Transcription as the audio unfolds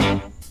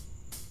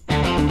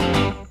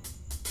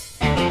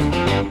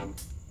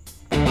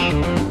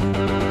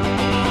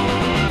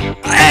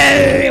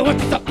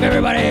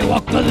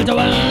welcome to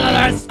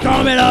another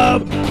stormy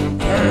of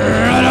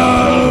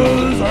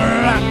Fredo's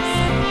Rants.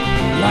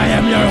 I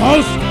am your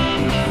host,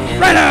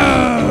 Fredo!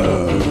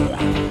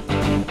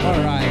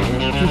 Alright,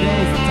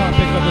 today's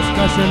topic of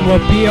discussion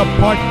will be a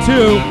part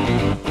 2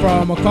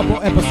 from a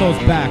couple episodes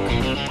back.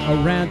 A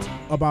rant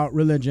about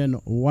religion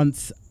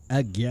once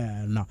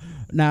again.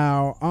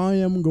 Now, I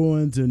am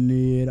going to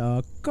need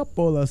a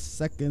couple of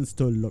seconds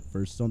to look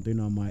for something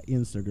on my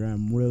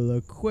Instagram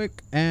real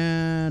quick,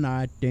 and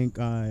I think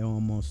I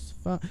almost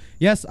found...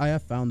 Yes, I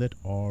have found it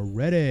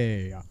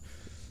already.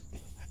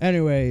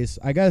 Anyways,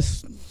 I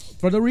guess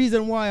for the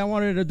reason why I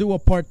wanted to do a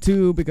part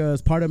 2,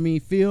 because part of me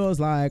feels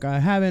like I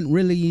haven't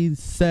really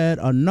said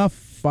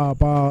enough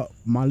about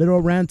my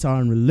little rant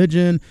on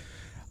religion.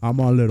 I'm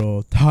a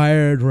little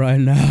tired right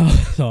now,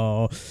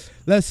 so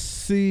let's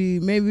see.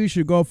 Maybe we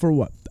should go for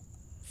what?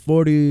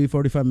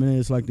 45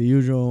 minutes like the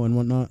usual and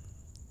whatnot.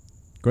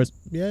 Chris?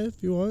 Yeah,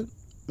 if you want.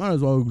 Might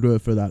as well do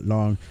it for that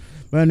long.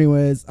 But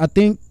anyways, I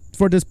think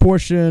for this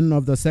portion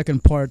of the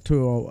second part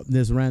to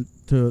this rant,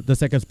 to the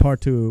second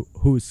part to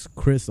who's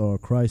Chris or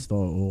Christ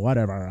or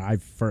whatever, I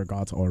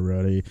forgot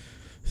already.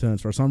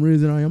 Since for some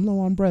reason I am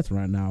low on breath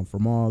right now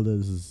from all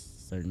this.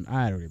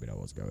 I don't even know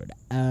what's going on.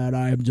 And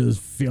I'm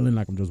just feeling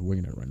like I'm just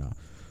winging it right now.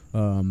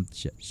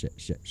 Shit.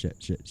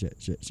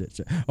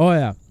 Oh,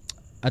 yeah.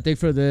 I think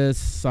for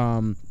this,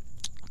 I'm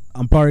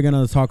probably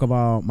going to talk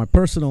about my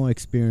personal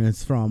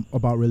experience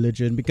about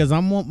religion, because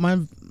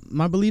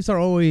my beliefs are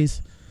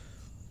always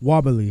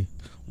wobbly.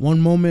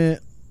 One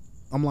moment,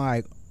 I'm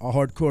like a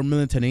hardcore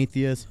militant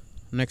atheist.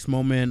 Next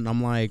moment,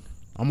 I'm like,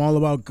 I'm all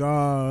about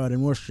God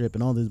and worship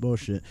and all this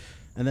bullshit.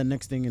 And then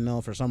next thing you know,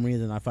 for some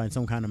reason, I find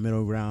some kind of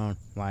middle ground,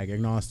 like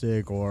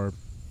agnostic, or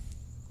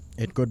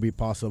it could be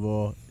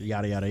possible,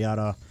 yada, yada,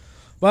 yada.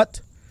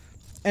 But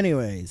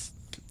anyways,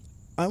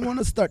 I want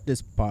to start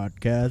this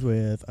podcast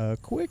with a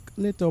quick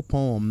little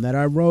poem that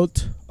I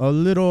wrote a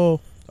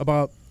little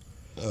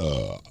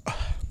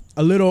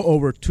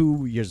over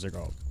 2 years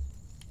ago.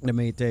 Let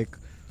me take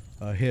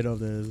a hit of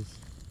this.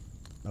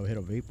 I'll hit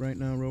a vape right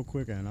now real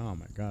quick. And oh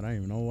my God, I don't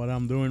even know what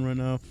I'm doing right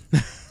now.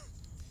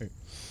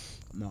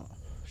 No.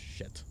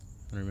 Shit.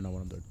 I don't even know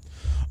what I'm doing.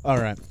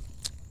 Alright.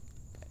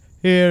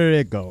 Here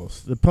it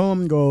goes. The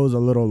poem goes a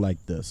little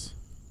like this.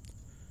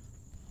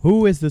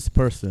 Who is this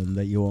person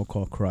that you all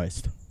call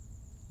Christ?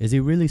 Is he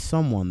really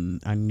someone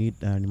I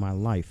need in my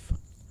life?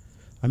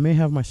 I may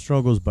have my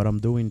struggles, but I'm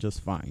doing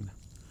just fine.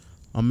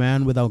 A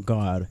man without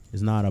God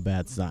is not a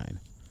bad sign.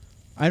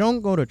 I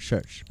don't go to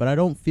church, but I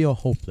don't feel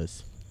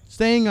hopeless.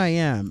 Saying I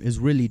am is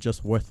really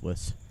just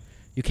worthless.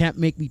 You can't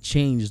make me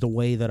change the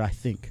way that I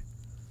think.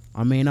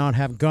 I may not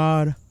have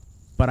God,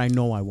 but I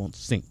know I won't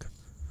sink.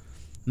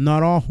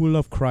 Not all who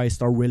love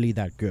Christ are really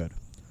that good.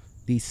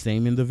 These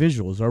same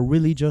individuals are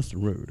really just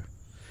rude.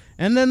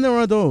 And then there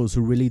are those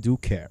who really do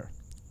care.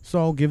 So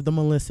I'll give them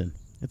a listen.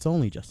 It's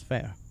only just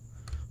fair.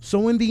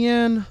 So in the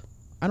end,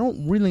 I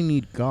don't really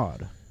need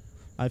God.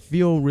 I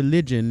feel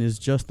religion is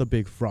just a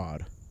big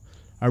fraud.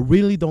 I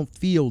really don't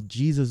feel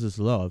Jesus'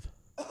 love.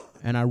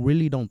 And I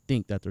really don't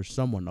think that there's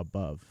someone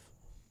above.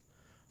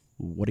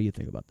 What do you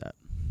think about that?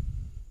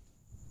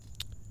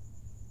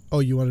 Oh,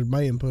 you wanted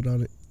my input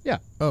on it? Yeah.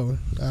 Oh,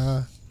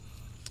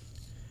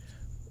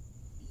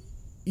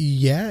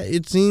 yeah,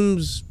 it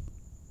seems...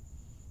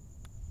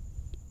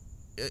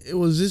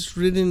 Was this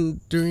written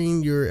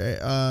during your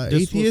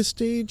atheist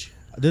stage?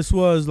 This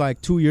was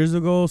like 2 years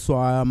ago, so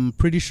I'm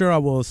pretty sure I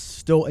was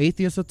still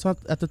atheist at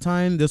the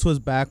time. This was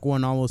back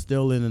when I was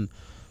still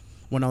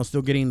when I was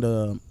trying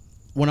to...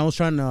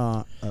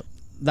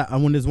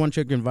 when this one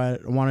chick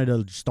wanted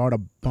to start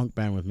a punk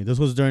band with me. This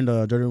was during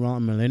the Dirty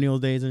Rotten Millennial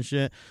days and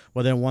shit.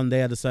 But then one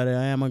day I decided,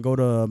 hey, I'm going to go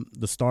to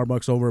the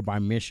Starbucks over by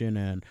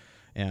Mission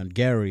and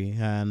Gary.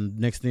 And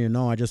next thing you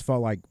know, I just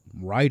felt like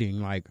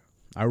writing. Like,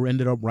 I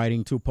ended up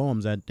writing 2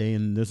 poems that day,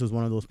 and this is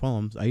one of those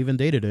poems. I even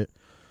dated it,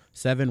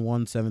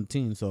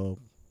 7/1/17. So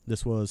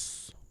this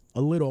was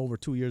a little over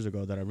 2 years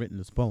ago that I written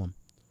this poem.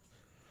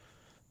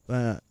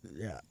 But,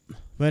 yeah.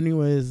 But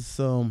anyways,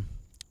 so...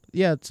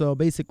 Yeah, so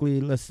basically,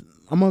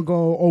 I'm going to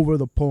go over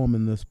the poem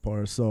in this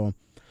part. So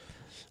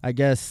I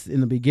guess in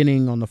the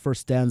beginning, on the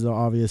first stanza,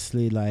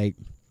 obviously, like,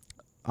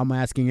 I'm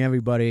asking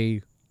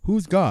everybody,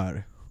 who's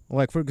God?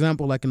 Like, for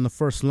example, like in the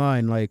first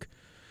line, like,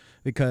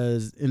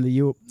 because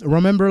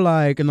remember,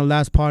 like, in the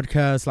last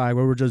podcast, like,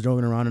 we were just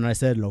joking around and I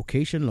said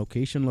location,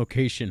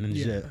 and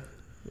shit.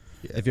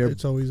 Yeah,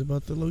 it's always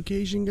about the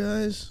location,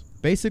 guys.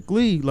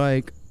 Basically,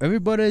 like,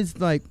 everybody's,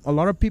 like, a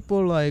lot of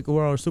people, like, who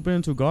are super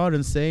into God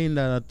and saying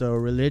that the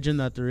religion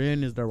that they're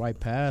in is the right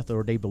path,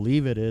 or they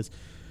believe it is.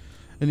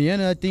 In the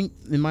end, I think,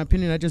 in my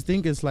opinion, I just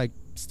think it's, like,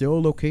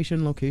 still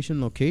location,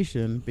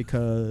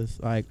 because,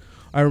 like,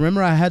 I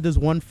remember I had this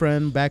one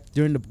friend back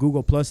during the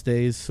Google Plus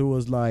days who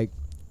was, like,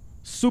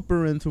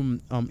 super into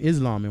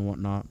Islam and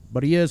whatnot,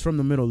 but he is from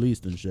the Middle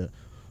East and shit.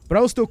 But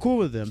I was still cool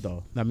with him,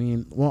 though. I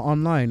mean, well,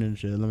 online and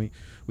shit.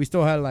 We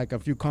still had, like, a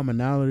few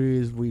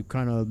commonalities. We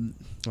kind of,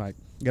 like,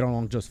 get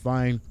along just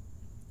fine.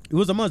 He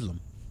was a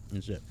Muslim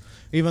and shit.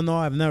 Even though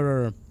I've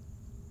never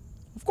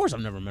Of course,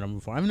 I've never met him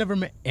before. I've never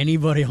met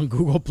anybody on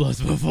Google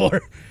Plus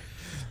before.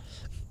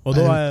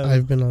 Although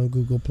I've been on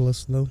Google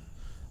Plus though.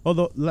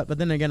 But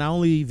then again, I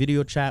only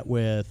video chat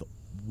with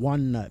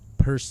one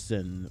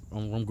person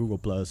on Google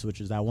Plus,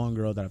 which is that one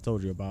girl that I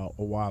told you about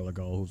a while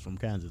ago, who's from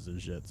Kansas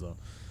and shit. So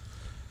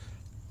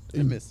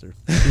I missed her,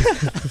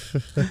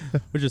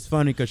 which is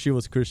funny because she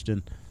was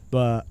Christian,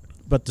 but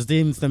it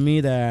seems to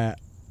me that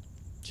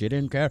she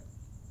didn't care.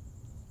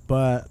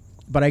 But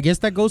I guess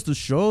that goes to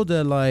show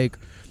that like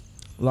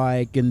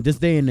in this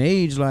day and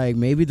age, like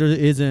maybe there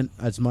isn't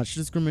as much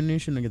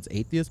discrimination against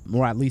atheists,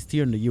 or at least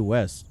here in the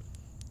U.S.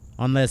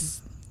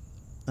 Unless,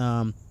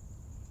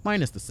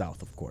 minus the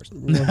South, of course.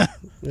 Well,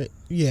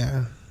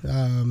 yeah.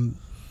 I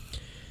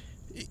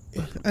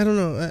don't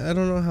know. I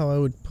don't know how I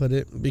would put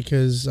it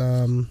because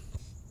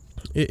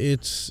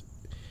it's.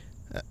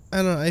 I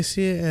don't know. I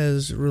see it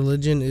as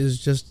religion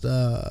is just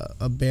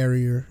a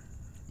barrier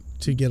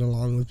to get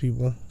along with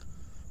people.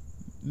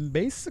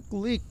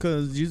 Basically,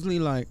 because usually,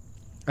 like,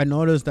 I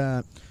noticed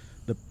that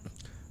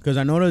because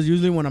I notice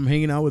usually when I'm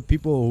hanging out with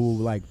people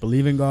who like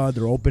believe in God,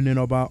 they're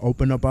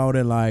open about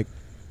it. Like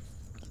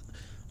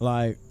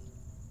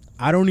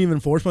I don't even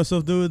force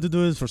myself to do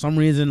this. For some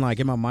reason, like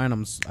in my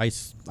mind,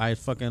 I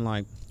fucking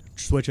like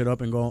switch it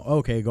up and go,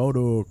 okay, go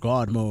to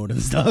God mode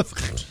and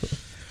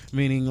stuff.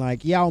 Meaning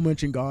like, yeah, I'll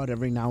mention God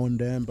every now and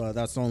then, but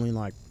that's only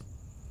like,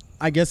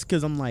 I guess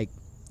because I'm like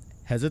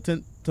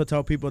hesitant to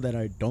tell people that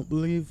I don't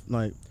believe.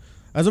 Like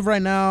as of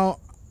right now,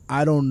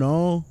 I don't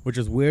know, which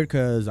is weird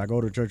because I go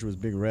to church with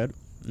Big Red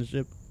and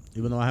shit,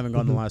 even though I haven't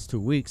gone the last 2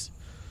 weeks.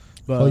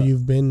 But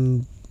you've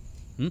been,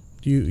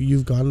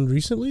 you've gone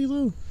recently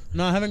though?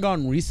 No, I haven't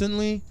gone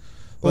recently.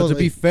 But to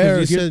be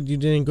fair, you said you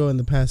didn't go in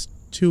the past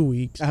 2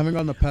 weeks. I haven't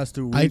gone the past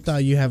 2 weeks. I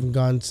thought you haven't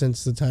gone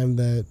since the time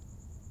that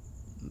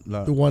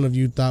one of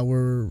you thought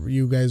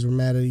you guys were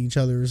mad at each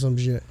other or some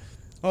shit.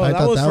 Oh, I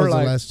thought that was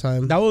like, the last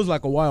time. That was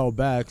like a while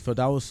back. So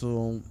that was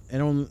so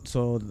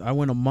I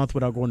went a month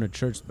without going to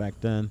church back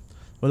then.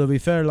 But to be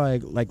fair,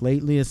 like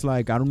lately, it's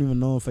like I don't even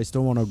know if I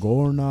still want to go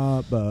or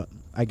not. But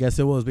I guess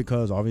it was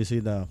because obviously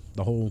the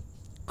whole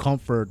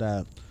comfort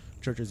that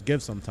churches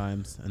give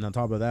sometimes, and on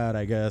top of that,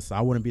 I guess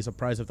I wouldn't be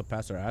surprised if the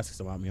pastor asks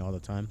about me all the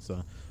time.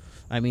 So,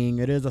 I mean,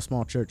 it is a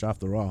small church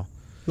after all.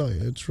 No,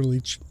 yeah, it's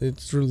really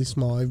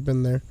small. I've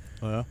been there.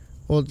 Oh yeah.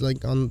 Well,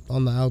 like on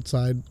the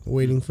outside,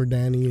 waiting for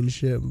Danny and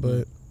shit.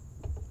 But,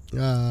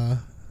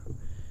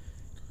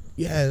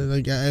 yeah,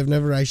 like I've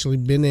never actually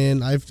been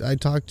in. I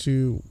talked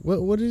to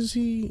what is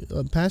he,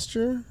 a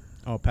pastor?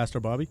 Oh, Pastor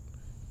Bobby.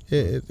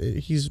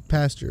 He's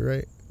pastor,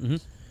 right? Mm-hmm.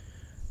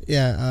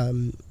 Yeah.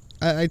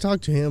 I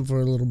talked to him for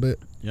a little bit.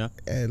 Yeah.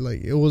 And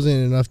like it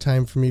wasn't enough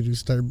time for me to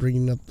start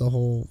bringing up the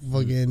whole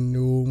fucking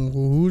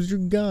who's your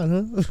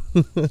God,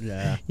 huh?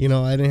 Yeah. You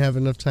know, I didn't have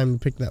enough time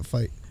to pick that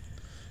fight.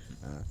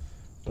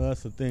 Well,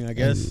 that's the thing, I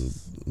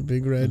guess. And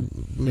Big Red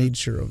made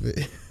sure of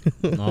it.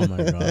 Oh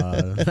my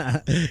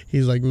god.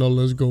 He's like, no,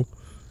 let's go.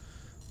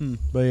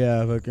 But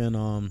yeah,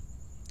 fucking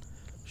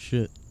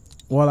shit.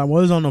 While I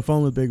was on the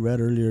phone with Big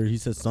Red earlier, he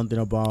said something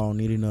about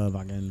needing to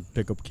fucking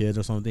pick up kids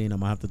or something. I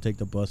might have to take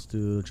the bus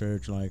to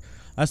church. Like,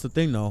 that's the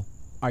thing though.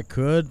 I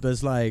could, but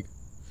it's like,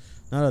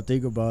 now that I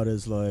think about it,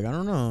 it's like, I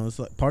don't know. It's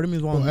like, part of me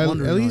is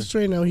wondering. At least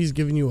right now he's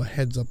giving you a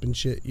heads up and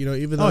shit. You know,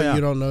 even though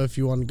you don't know if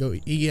you want to go,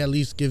 he at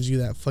least gives you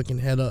that fucking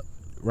head up.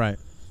 Right.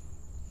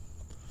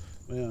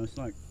 Yeah, it's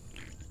like,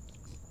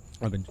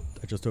 I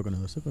just took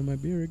another sip of my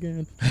beer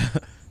again.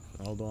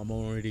 Although I'm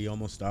already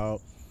almost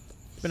out.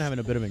 I've been having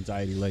a bit of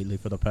anxiety lately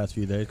for the past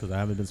few days because I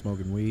haven't been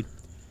smoking weed.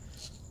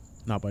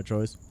 Not by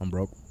choice. I'm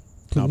broke.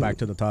 Now back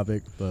to the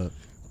topic,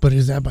 But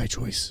is that by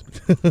choice?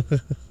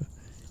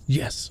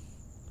 Yes.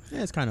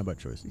 Yeah, it's kind of by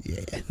choice.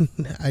 Yeah.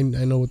 I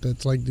know what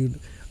that's like, dude.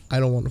 I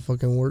don't want to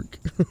fucking work.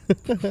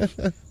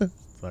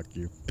 Fuck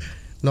you.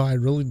 No, I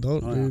really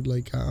don't, dude. Yeah.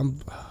 Like,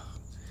 I'm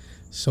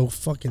so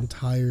fucking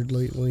tired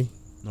lately.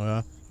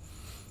 Oh,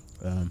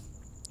 yeah?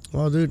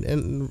 Well, dude,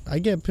 and I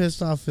get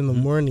pissed off in the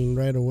morning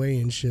right away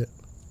and shit.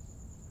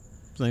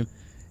 Same.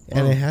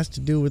 And it has to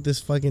do with this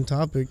fucking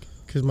topic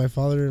because my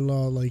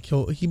father-in-law, like,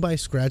 he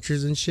buys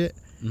scratchers and shit.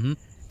 Mm-hmm.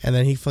 And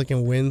then he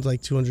fucking wins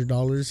like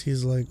 $200.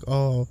 He's like,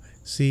 oh,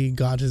 see,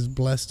 God has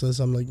blessed us.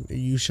 I'm like,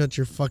 you shut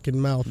your fucking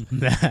mouth.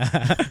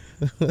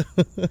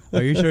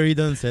 Are you sure he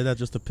doesn't say that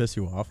just to piss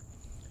you off?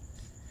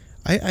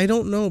 I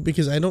don't know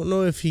because I don't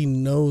know if he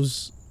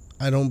knows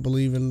I don't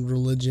believe in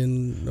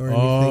religion or anything.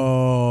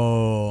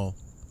 Oh.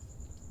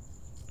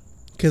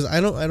 Because I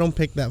don't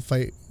pick that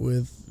fight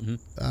with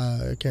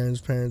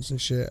Karen's parents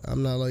and shit.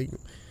 I'm not like,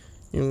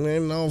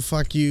 no,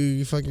 fuck you,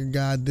 you fuck your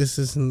God, this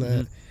and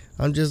that. Mm-hmm.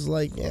 I'm just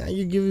like, yeah,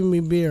 you're giving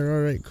me beer.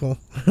 All right, cool.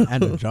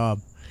 And a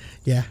job.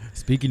 Yeah.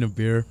 Speaking of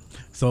beer,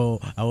 so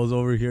I was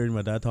over hearing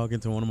my dad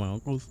talking to one of my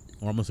uncles.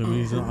 Or I'm assuming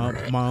he's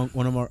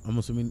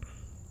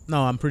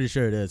no, I'm pretty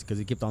sure it is because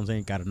he kept on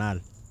saying carnal,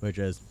 which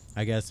is,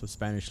 I guess,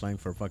 Spanish slang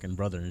for fucking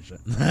brother and shit.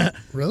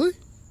 Really?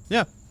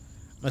 Yeah.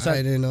 I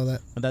didn't know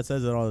that. My dad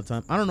says it all the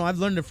time. I don't know. I've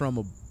learned it from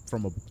a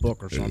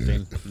book or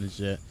something and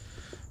shit.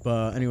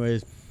 But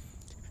anyways,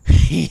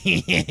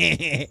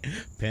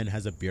 Penn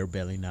has a beer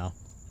belly now.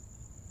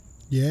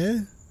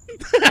 Yeah.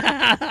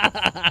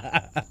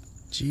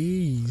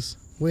 Jeez.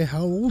 Wait,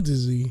 how old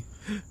is he?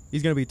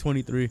 He's gonna be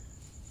 23.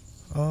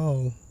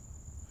 Oh.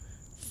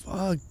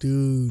 Fuck,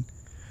 dude.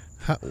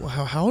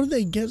 How did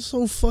they get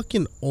so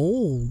fucking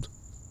old?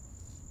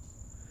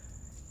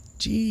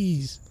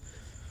 Jeez.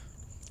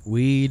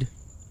 Weed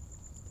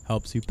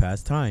helps you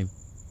pass time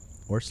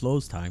or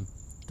slows time,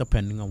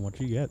 depending on what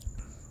you get.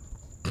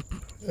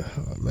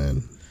 Oh,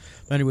 man.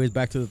 Anyways,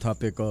 back to the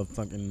topic of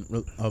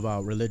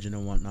about religion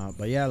and whatnot.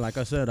 But yeah, like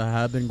I said, I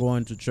have been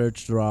going to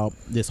church throughout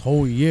this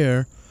whole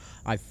year.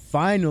 I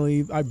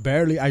finally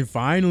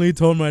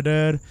told my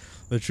dad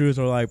the truth.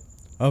 Or like,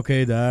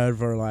 okay, Dad,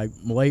 for like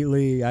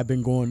lately, I've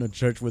been going to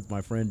church with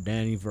my friend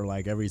Danny for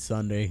like every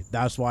Sunday.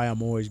 That's why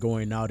I'm always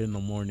going out in the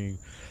morning.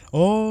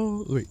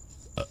 Oh, wait.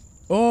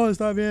 Oh,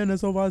 está bien,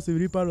 eso va a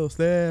servir para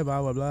usted,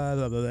 blah, blah, blah,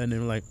 blah, blah. And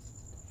then like,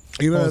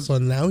 so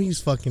now he's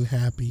fucking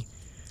happy.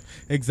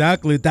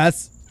 Exactly.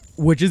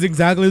 Which is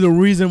exactly the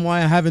reason why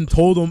I haven't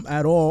told him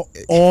at all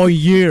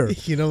year.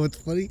 You know what's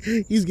funny?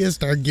 He's gonna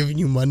start giving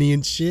you money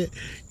and shit,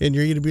 and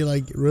you're gonna be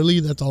like, really?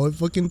 That's all it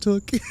fucking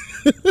took?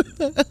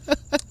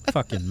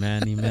 Fucking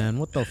Manny, man.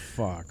 What the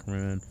fuck,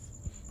 man?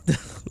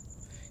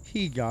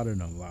 He got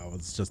an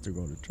allowance just to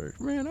go to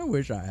church. Man, I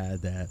wish I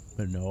had that.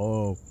 But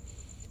no.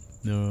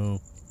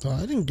 Oh,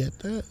 I didn't get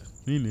that.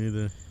 Me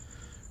neither.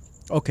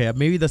 Okay,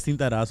 maybe the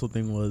Cintarazo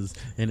thing was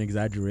an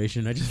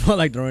exaggeration. I just felt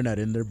like throwing that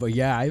in there. But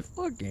yeah, I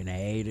fucking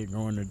hated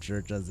going to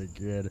church as a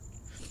kid.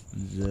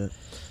 Shit.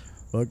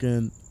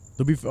 Fucking,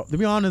 to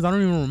be honest, I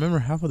don't even remember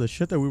half of the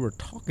shit that we were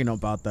talking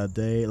about that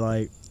day.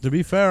 Like, to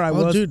be fair, I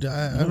was... Dude,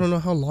 I don't know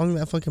how long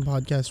that fucking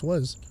podcast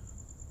was.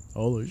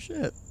 Holy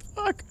shit.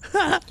 Fuck.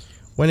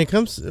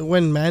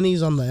 When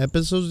Manny's on the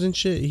episodes and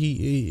shit,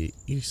 he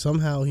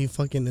somehow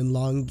fucking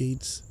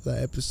elongates the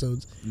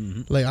episodes.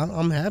 Mm-hmm. Like,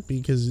 I'm happy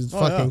because it's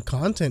fucking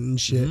content and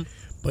shit.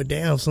 Mm-hmm. But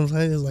damn,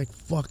 sometimes it's like,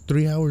 fuck,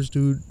 3 hours,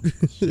 dude.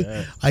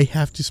 I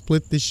have to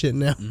split this shit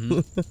now.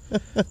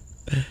 Mm-hmm.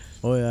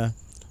 Oh, yeah.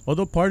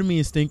 Although part of me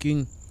is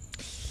thinking,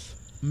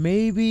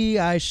 maybe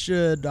I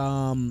should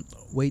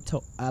wait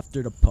till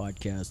after the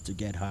podcast to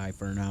get high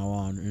for now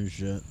on and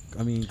shit.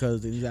 I mean,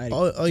 because...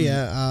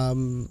 yeah.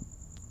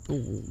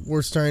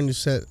 We're starting to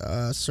set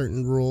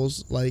certain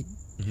rules, like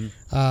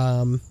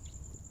for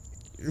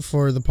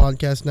the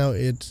podcast now.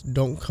 It's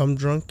don't come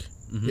drunk.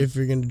 If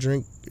you're gonna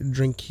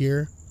drink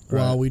here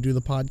while we do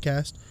the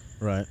podcast.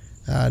 Right.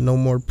 No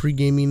more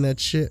pre-gaming that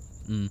shit.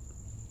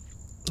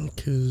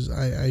 Because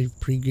I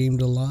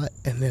pre-gamed a lot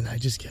and then I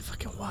just get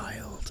fucking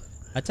wild.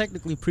 I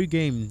technically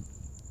pre-game.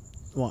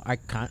 Well, I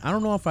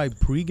don't know if I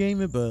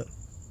pre-game it, but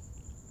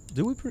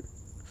do we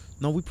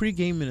No, we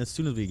pre-game it as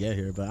soon as we get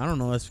here. But I don't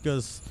know. That's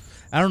because.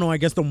 I don't know. I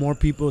guess the more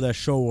people that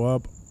show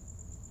up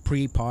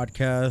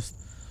pre-podcast,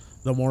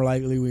 the more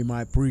likely we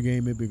might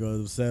pre-game it because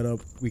of setup.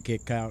 We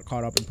get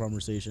caught up in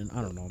conversation.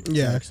 I don't know.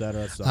 Yeah. Et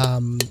cetera, so.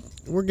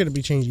 We're going to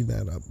be changing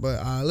that up.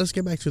 But let's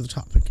get back to the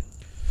topic.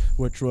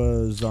 Which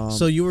was...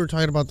 so you were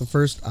talking about the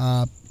first,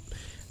 I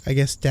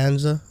guess,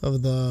 stanza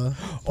of the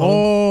poem.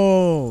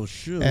 Oh,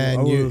 shoot.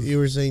 And you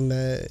were saying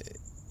that...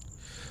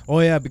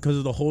 Oh, yeah, because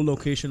of the whole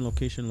location.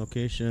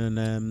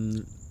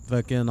 And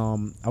fucking,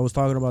 I was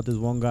talking about this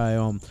one guy,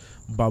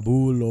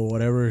 Babul or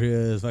whatever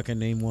his fucking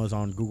name was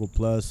on Google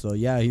Plus. So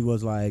yeah, he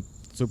was like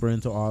super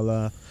into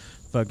Allah,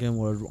 fucking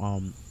would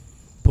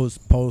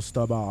post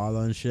about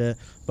Allah and shit.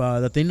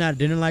 But the thing that I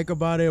didn't like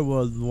about it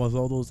was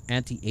all those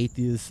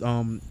anti-atheist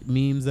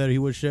memes that he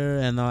would share,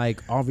 and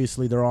like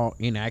obviously they're all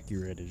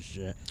inaccurate and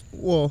shit.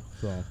 Well,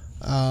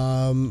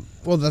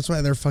 that's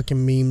why they're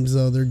fucking memes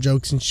though. They're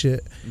jokes and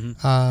shit.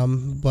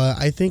 But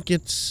I think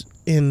it's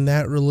in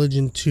that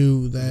religion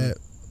too that.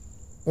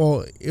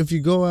 Well, if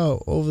you go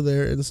out over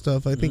there and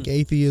stuff, I think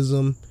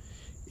atheism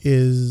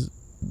is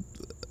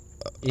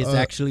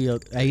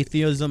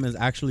atheism is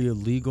actually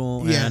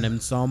illegal, and in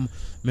some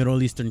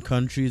Middle Eastern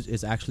countries,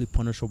 it's actually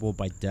punishable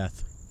by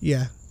death.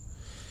 Yeah.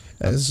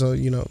 So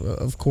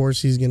of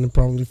course, he's gonna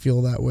probably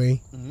feel that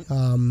way.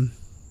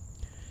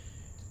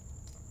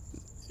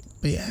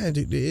 But yeah,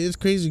 dude, it's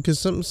crazy because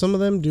some of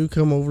them do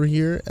come over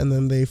here and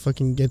then they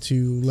fucking get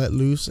to let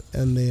loose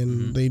and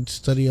then they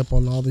study up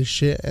on all this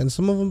shit and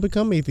some of them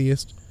become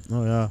atheists.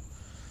 Oh yeah,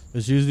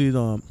 it's usually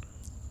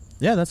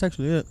that's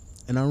actually it.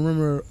 And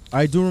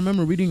I do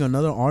remember reading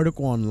another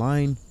article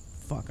online.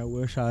 Fuck, I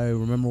wish I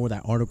remember what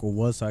that article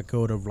was so I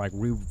could have like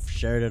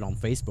shared it on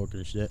Facebook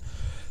and shit.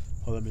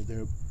 Hold on,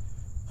 there.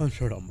 I'm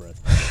short on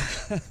breath.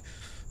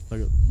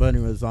 But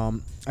anyways,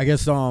 I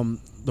guess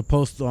the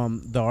post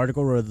the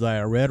article that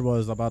I read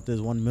was about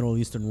this one Middle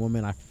Eastern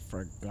woman. I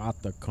forgot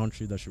the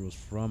country that she was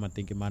from. I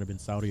think it might have been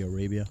Saudi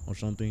Arabia or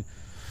something.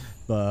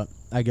 But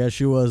I guess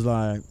she was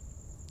like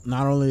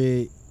not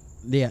only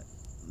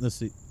let's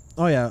see.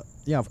 Oh yeah,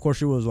 of course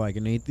she was like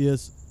an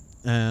atheist,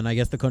 and I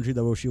guess the country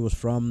that she was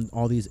from,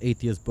 all these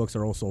atheist books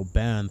are also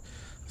banned.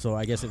 So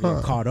I guess if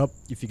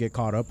you get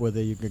caught up with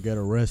it, you could get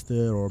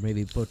arrested or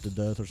maybe put to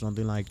death or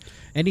something. Like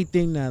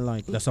anything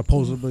that that's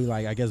supposedly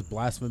like I guess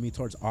blasphemy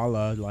towards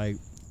Allah, like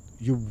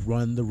you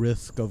run the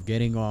risk of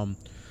getting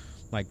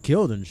like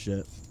killed and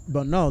shit.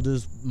 But no,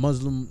 this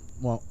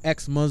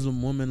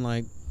ex-Muslim woman,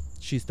 like,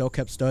 she still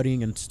kept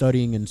studying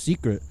in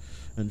secret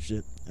and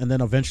shit. And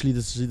then eventually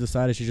she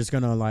decided she's just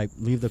gonna like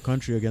leave the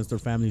country against her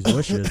family's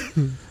wishes.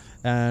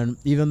 And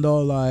even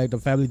though like the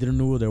family didn't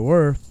know who they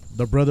were,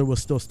 the brother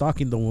was still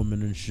stalking the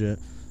woman and shit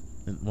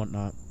and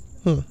whatnot.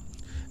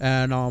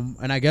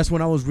 And I guess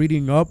when I was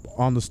reading up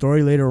on the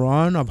story later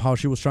on of how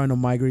she was trying to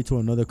migrate to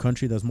another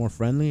country that's more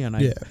friendly, and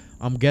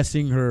I'm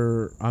guessing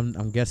her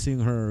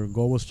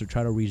goal was to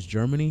try to reach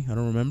Germany. I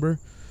don't remember.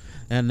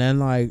 And then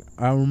like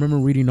I remember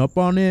reading up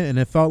on it, and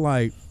it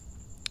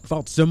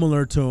felt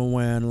similar to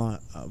when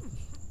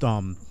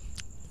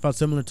felt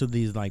similar to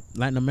these like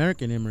Latin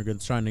American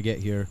immigrants trying to get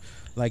here.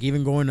 Like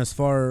even going as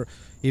far,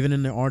 even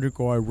in the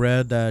article I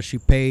read that she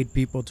paid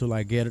people to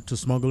like get it to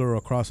smuggle her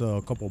across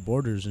a couple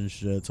borders and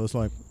shit. So it's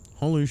like,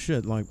 holy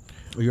shit, like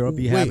Europe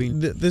be having.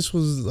 This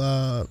was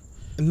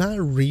not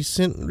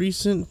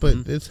recent, but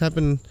it's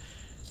happened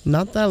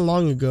not that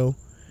long ago.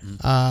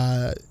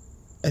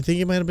 I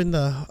think it might have been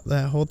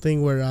that whole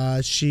thing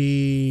where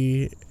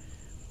she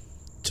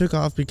took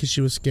off because she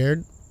was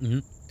scared,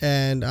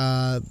 and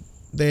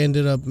they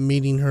ended up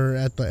meeting her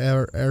at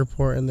the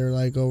airport, and they're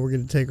like, "Oh, we're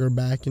gonna take her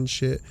back and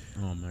shit."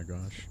 Oh my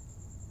gosh!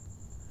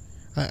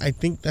 I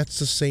think that's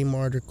the same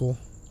article.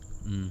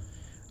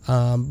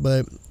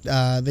 But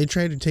they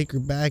tried to take her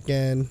back,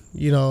 and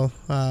the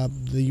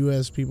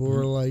U.S. people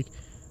were like,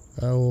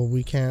 "Oh, well,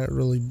 we can't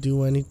really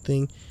do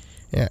anything."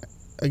 Yeah.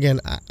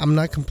 Again, I'm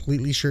not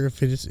completely sure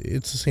if it's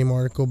the same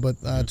article, but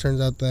it turns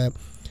out that.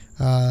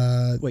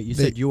 Wait, you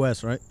said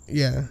U.S., right?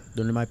 Yeah.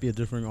 Then it might be a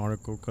different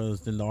article,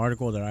 because in the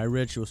article that I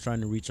read, she was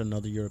trying to reach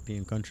another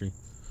European country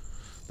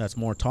that's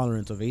more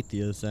tolerant of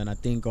atheists. And I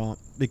think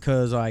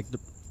because like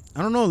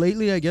I don't know,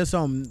 lately I guess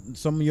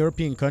some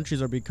European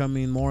countries are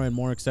becoming more and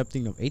more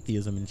accepting of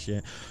atheism and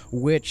shit,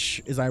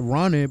 which is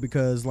ironic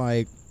because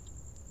like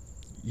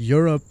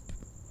Europe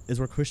is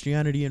where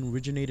Christianity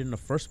originated in the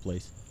first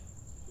place.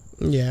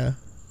 Yeah.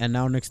 And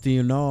now next thing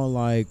you know,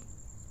 like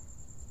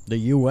the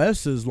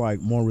U.S. is like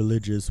more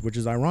religious, which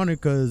is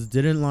ironic because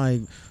didn't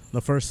like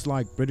the first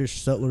like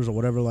British settlers or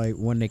whatever, like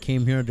when they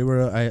came here, they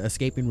were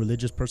escaping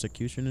religious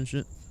persecution and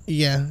shit.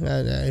 Yeah,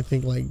 I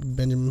think like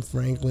Benjamin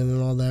Franklin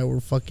and all that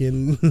were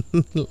fucking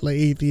like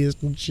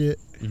atheists and shit.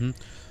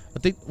 I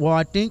think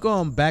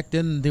back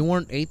then they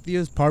weren't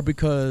atheists, part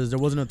because there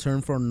wasn't a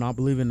term for not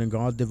believing in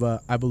God.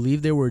 I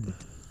believe they were,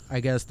 I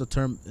guess the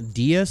term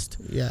deist.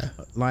 Yeah,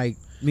 like.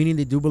 Meaning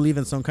they do believe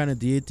in some kind of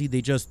deity.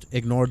 They just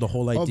ignored the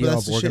whole idea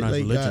of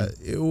organized religion.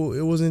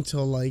 It wasn't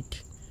until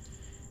like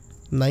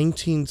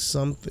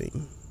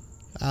 19-something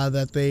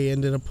that they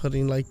ended up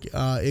putting like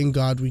in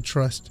God we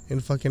trust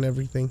in fucking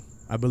everything.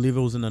 I believe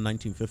it was in the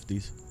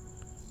 1950s.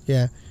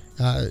 Yeah.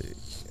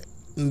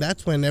 And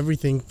that's when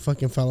everything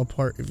fucking fell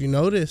apart. If you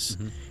notice,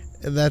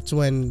 that's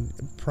when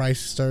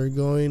prices started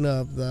going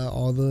up.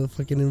 All the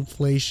fucking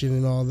inflation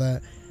and all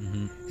that.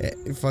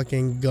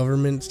 Fucking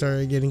government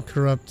started getting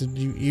corrupted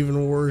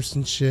even worse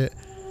and shit.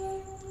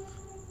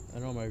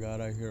 And oh my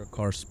god, I hear a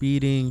car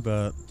speeding,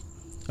 but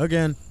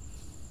again,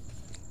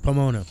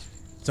 Pomona,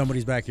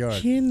 somebody's backyard.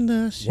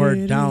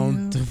 We're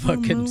down to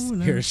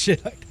fucking hear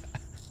shit like that.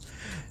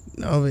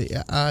 No, but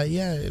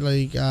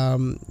like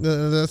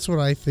that's what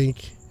I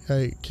think.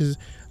 Because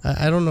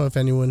I don't know if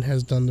anyone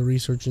has done the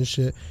research and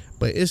shit,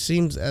 but it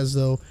seems as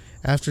though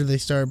after they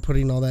started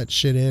putting all that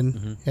shit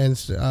in, and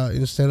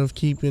instead of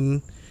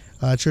keeping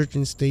church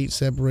and state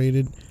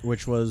separated,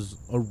 which was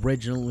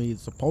originally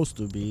supposed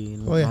to be.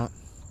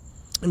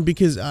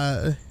 Because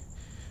that's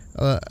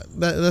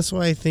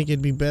why I think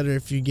it'd be better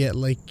if you get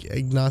like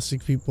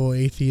agnostic people,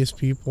 atheist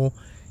people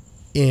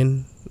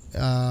in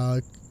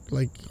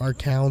like our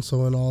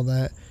council and all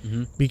that,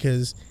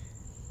 because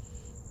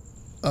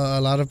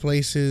a lot of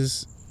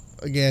places,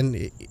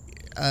 again,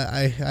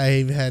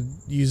 I've had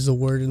used the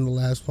word in the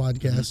last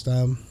podcast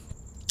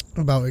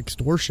about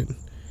extortion.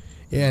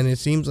 Yeah, and it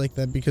seems like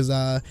that because,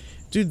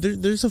 dude,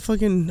 there's a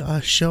fucking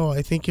show.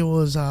 I think it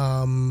was,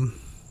 I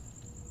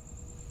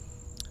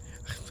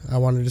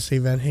wanted to say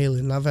Van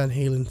Halen. Not Van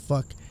Halen,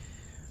 fuck.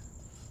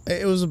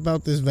 It was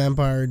about this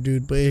vampire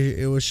dude, but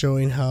it was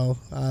showing how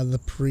the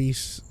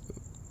priests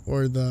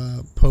or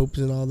the popes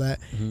and all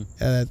that,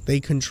 they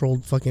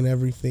controlled fucking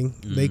everything.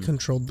 They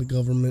controlled the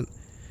government.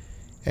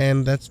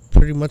 And that's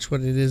pretty much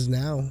what it is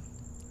now.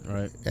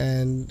 Right.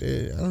 And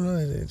I don't know,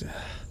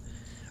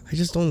 I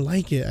just don't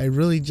like it. I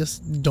really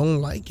just don't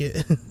like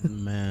it.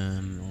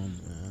 Man.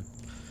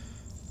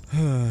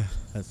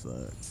 That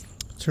sucks.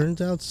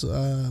 Turns out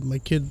my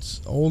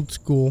kid's old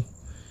school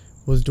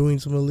was doing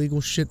some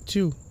illegal shit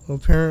too.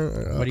 What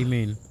do you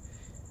mean?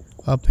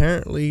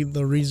 Apparently,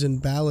 the reason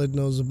Ballad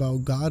knows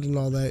about God and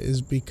all that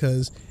is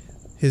because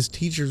his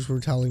teachers were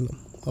telling him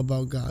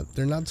about God.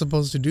 They're not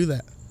supposed to do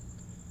that.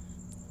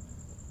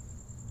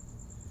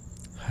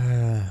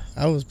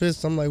 I was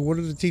pissed. I'm like, what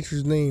are the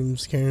teachers'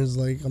 names? Karen's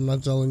like, I'm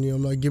not telling you.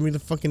 I'm like, give me the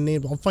fucking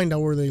names. I'll find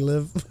out where they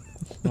live.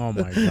 Oh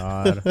my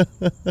god.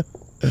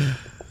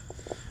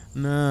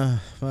 Nah,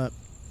 but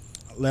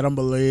let him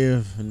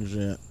believe and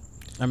shit.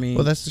 I mean,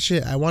 well, that's the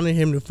shit. I wanted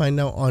him to find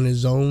out on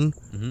his own,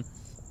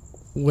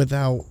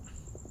 without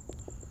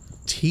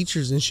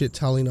teachers and shit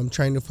telling him,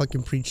 trying to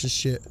fucking preach this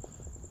shit.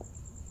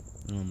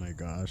 Oh my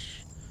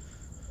gosh.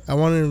 I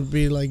wanted him to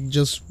be like,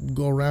 just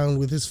go around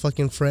with his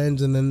fucking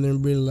friends, and then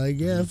they'd be like,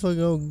 yeah, fuck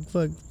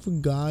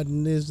God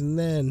and this and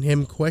that, and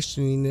him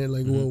questioning it,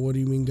 like, well, what do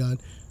you mean God?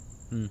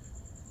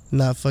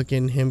 Not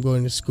fucking him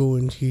going to school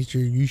and teacher,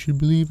 you should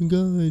believe in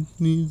God,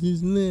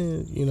 this and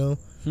that, you know?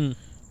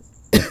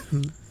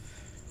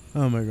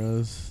 Oh my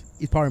gosh.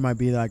 He probably might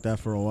be like that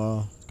for a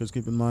while. Because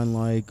keep in mind,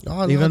 like,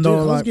 I was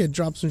gonna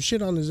drop some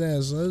shit on his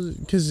ass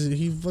because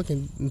he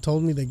fucking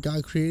told me that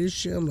God created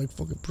shit. I'm like,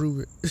 fucking prove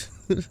it.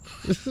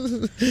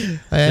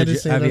 I had to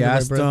say have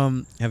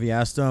you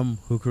asked him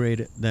who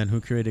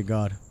created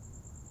God?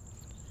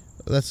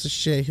 That's the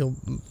shit. He'll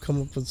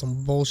come up with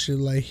some bullshit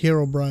like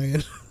Hero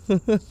Brian. Oh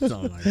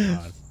my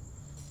god.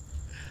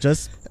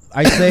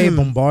 I say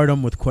bombard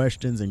him with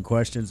questions and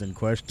questions and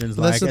questions.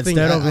 Well, like, that's the thing.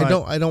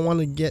 I don't want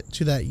to get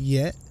to that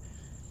yet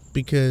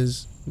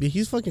because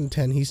he's fucking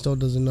 10. He still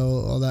doesn't know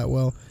all that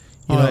well.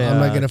 You know, I'm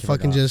not gonna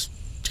fucking just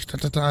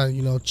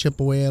chip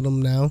away at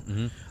him now.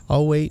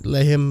 I'll wait,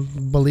 let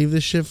him believe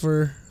this shit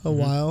for a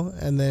while,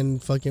 and then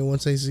fucking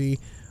once I see,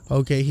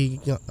 okay, he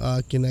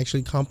can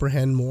actually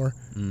comprehend more,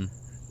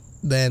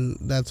 then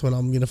that's when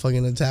I'm gonna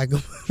fucking attack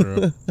him.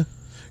 True.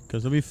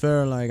 Because to be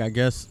fair, like, I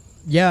guess,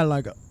 yeah,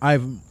 like, I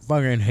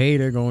fucking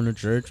hated going to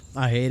church.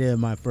 I hated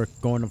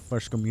going to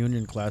first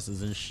communion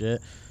classes and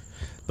shit.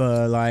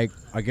 But, like,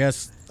 I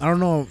guess, I don't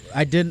know,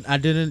 I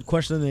didn't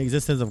question the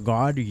existence of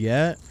God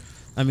yet.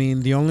 I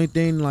mean, the only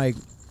thing, like,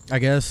 I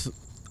guess,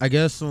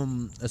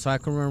 as I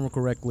can remember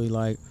correctly,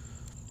 like,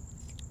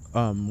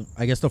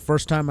 I guess the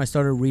first time I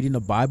started reading the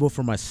Bible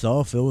for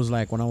myself, it was,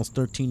 like, when I was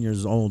 13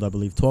 years old, I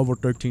believe, 12 or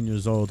 13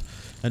 years old.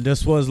 And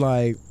this was,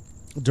 like,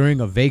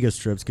 during a Vegas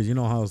trips, because you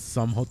know how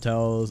some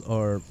hotels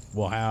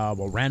will have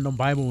a random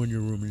Bible in your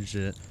room and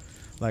shit.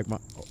 Like,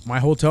 our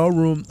hotel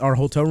room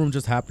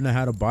just happened to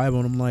have a Bible,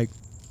 and I'm like,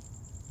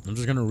 I'm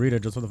just gonna read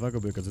it just for the fuck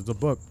of it because it's a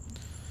book.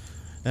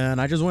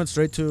 And I just went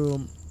straight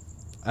to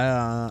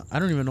I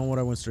don't even know what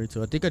I went straight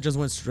to. I think I just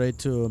went straight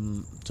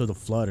to the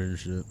flood and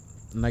shit.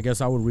 And I guess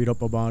I would read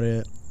up about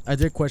it. I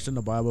did question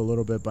the Bible a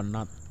little bit, but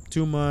not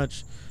too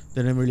much.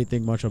 Didn't really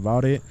think much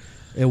about it.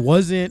 It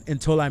wasn't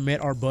until I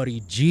met our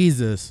buddy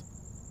Jesus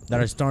that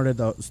I started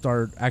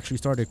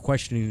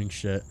questioning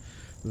shit.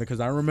 Because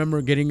I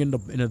remember getting in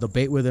a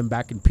debate with him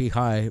back in P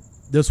High.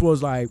 This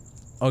was like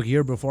a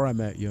year before I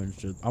met you and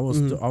shit. I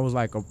was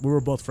like, we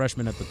were both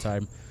freshmen at the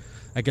time.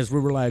 I guess we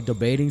were like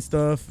debating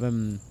stuff,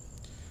 and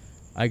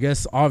I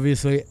guess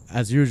obviously,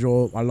 as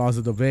usual, I lost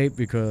the debate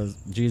because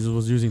Jesus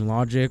was using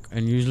logic,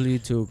 and usually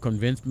to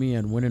convince me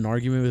and win an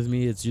argument with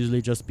me, it's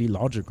usually just be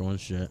logical and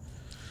shit.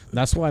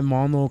 That's why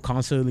Mono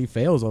constantly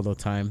fails all the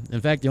time. In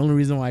fact, the only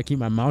reason why I keep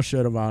my mouth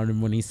shut about him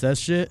when he says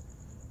shit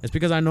is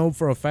because I know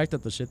for a fact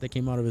that the shit that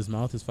came out of his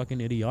mouth is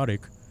fucking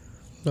idiotic.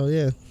 Oh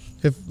yeah,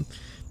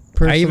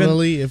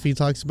 if he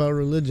talks about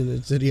religion,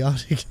 it's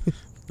idiotic.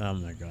 Oh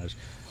my gosh.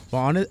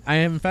 Well,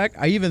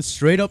 I even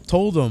straight up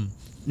told him,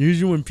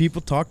 usually when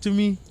people talk to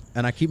me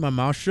and I keep my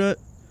mouth shut,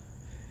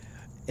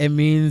 it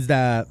means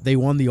that they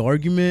won the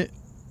argument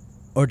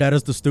or that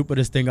is the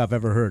stupidest thing I've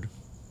ever heard.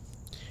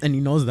 And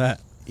he knows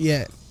that.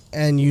 Yeah,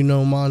 and you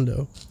know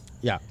Mondo.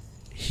 Yeah.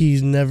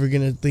 He's never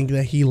going to think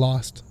that he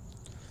lost.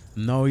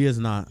 No, he is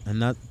not.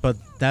 But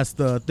that's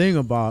the thing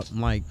about,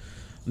 like,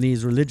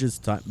 these religious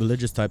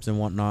types and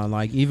whatnot.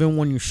 Like, even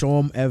when you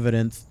show them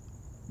evidence,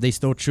 they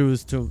still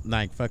choose to,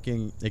 like,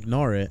 fucking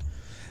ignore it.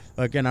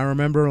 Again, I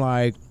remember,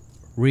 like,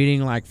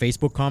 reading, like,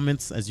 Facebook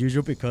comments as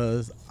usual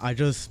because I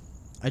just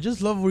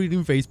love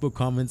reading Facebook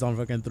comments on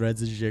fucking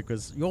threads and shit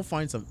because you'll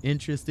find some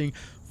interesting,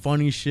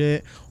 funny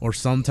shit, or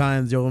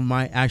sometimes you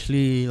might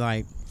actually,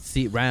 like,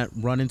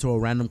 run into a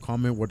random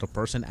comment where the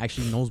person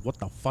actually knows what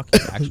the fuck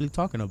he's actually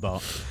talking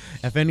about.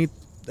 If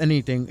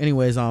anything,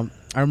 anyways, I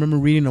remember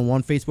reading a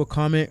one Facebook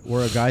comment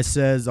where a guy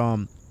says,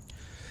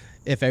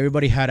 if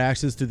everybody had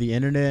access to the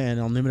internet and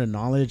unlimited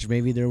knowledge,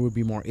 maybe there would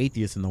be more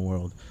atheists in the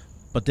world.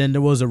 But then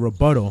there was a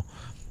rebuttal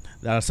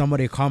that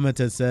somebody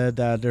commented, said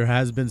that there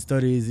has been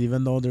studies,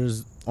 even though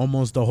there's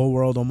almost the whole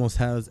world almost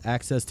has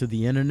access to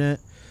the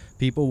internet,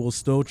 people will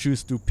still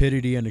choose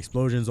stupidity and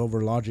explosions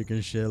over logic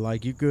and shit.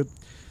 Like,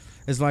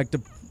 it's like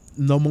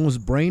the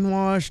most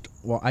brainwashed.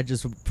 Well, I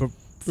just they're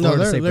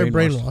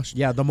brainwashed.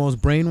 Yeah, the most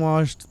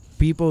brainwashed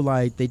people,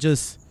 like,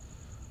 it's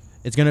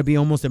gonna be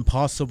almost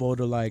impossible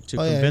to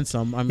convince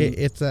them. I mean,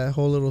 it's that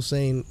whole little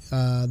saying,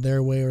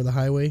 their way or the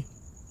highway.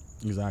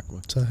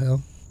 Exactly. To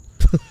hell.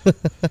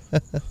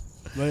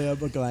 But yeah,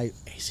 but like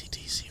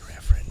AC/DC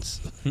reference.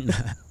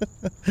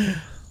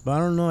 But I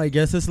don't know. I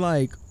guess it's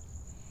like,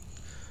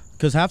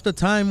 because half the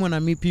time when I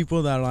meet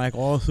people that are like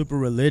all super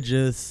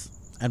religious,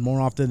 and more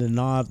often than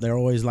not, they're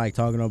always like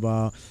talking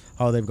about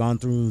how they've gone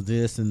through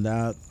this and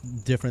that,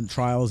 different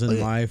trials in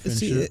life and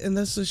shit. And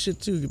that's the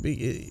shit too.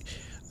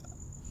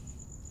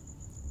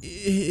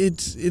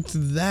 It's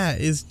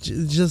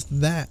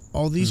just that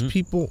all these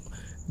people,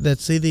 that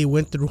say they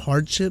went through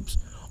hardships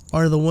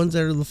are the ones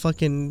that are the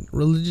fucking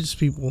religious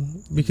people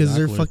because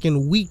they're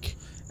fucking weak.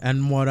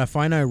 And what I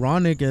find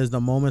ironic is the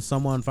moment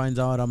someone finds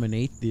out I'm an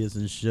atheist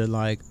and shit,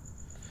 like,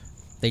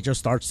 they just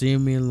start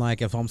seeing me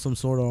like if I'm some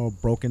sort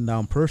of broken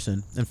down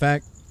person. In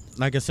fact,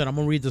 like I said, I'm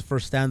going to read this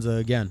first stanza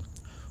again.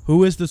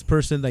 Who is this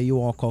person that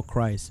you all call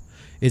Christ?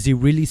 Is he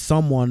really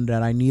someone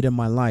that I need in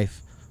my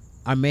life?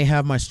 I may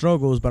have my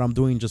struggles, but I'm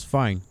doing just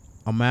fine.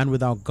 A man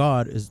without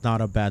God is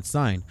not a bad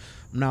sign.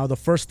 Now, the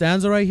first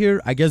stanza right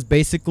here, I guess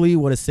basically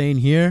what it's saying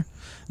here,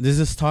 this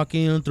is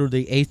talking through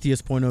the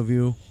atheist point of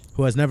view,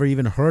 who has never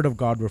even heard of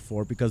God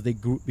before, because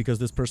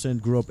this person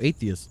grew up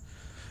atheist.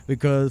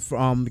 Because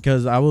I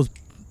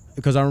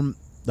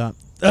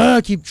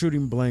keep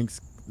shooting blanks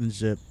and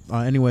shit.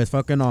 Anyways,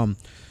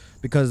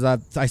 because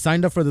I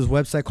signed up for this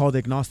website called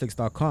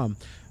agnostics.com,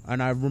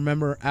 and I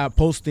remember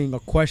posting a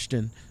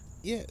question.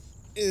 Yeah.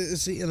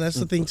 See, and that's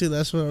the thing too.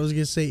 That's what I was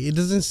gonna say. It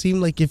doesn't seem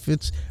like if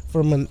it's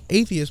from an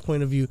atheist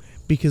point of view,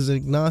 because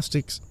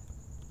agnostics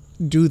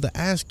do the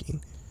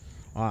asking.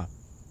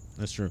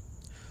 That's true.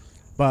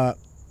 But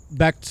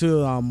back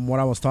to what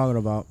I was talking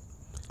about.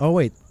 Oh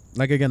wait,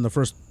 like again, the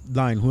first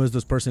line. Who is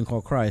this person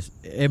called Christ?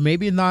 It may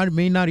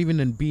not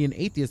even be an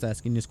atheist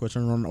asking this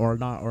question, or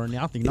an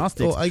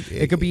agnostic.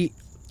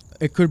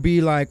 It could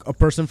be like a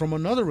person from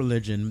another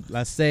religion.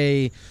 Let's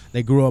say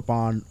they grew up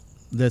on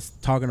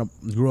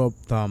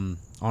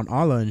on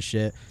Allah and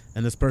shit,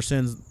 and this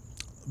person's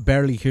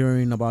barely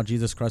hearing about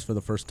Jesus Christ for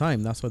the first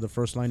time. That's why the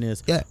first line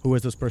is, who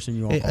is this person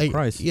you all call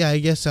Christ? Yeah, I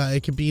guess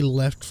it could be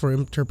left for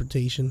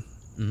interpretation.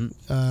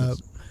 Mm-hmm.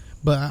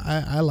 But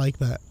I like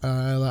that.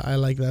 I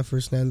like that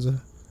first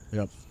stanza.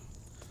 Yep.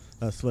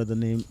 That's what the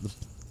name.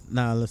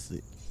 Now let's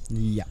see.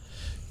 Yeah.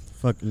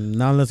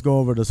 Now let's go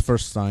over this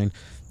first sign.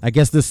 I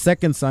guess the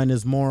second sign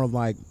is more of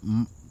like,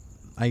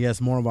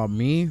 more about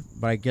me,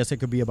 but I guess it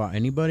could be about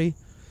anybody.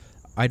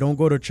 I don't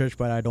go to church,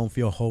 but I don't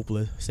feel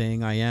hopeless.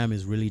 Saying I am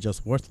is really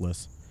just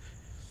worthless.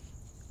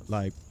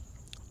 Like,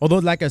 although,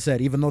 like I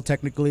said, even though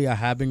technically I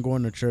have been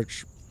going to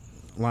church,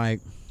 like,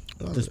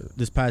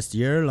 this past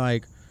year,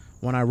 like,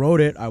 when I wrote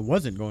it, I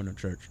wasn't going to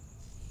church.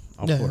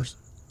 Of course.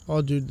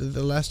 Oh, dude,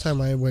 the last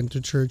time I went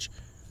to church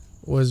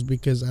was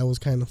because I was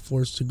kind of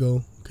forced to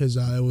go, because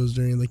I was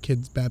during the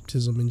kids'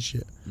 baptism and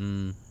shit.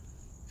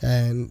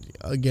 And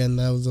again,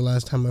 that was the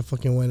last time I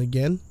fucking went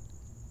again,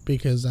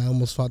 because I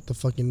almost fought the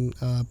fucking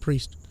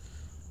priest.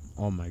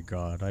 Oh my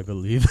god, I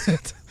believe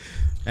it.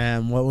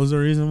 And what was the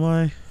reason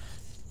why?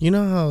 You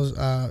know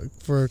how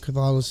for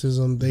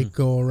Catholicism they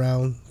go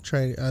around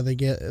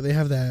they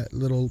have that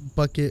little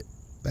bucket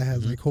that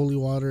has like holy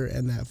water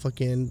and that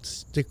fucking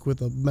stick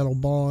with a metal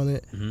ball on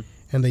it,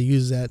 and they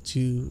use that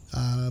to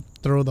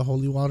throw the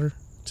holy water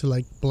to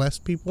like bless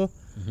people.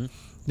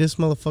 This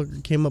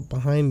motherfucker came up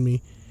behind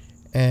me,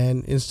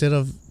 and instead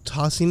of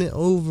tossing it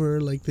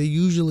over like they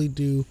usually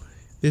do,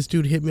 this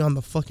dude hit me on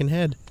the fucking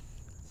head.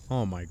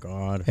 Oh my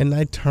god. And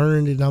I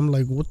turned and I'm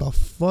like, what the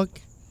fuck?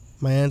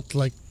 My aunt's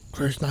like,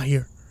 Chris, not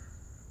here.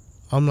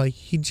 I'm like,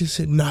 he just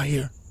said not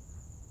here.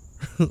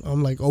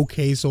 I'm like,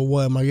 okay, so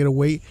what? Am I gonna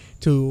wait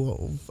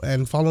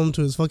and follow him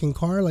to his fucking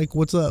car? Like,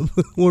 what's up?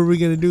 What are we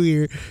gonna do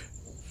here?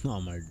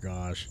 Oh my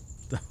gosh.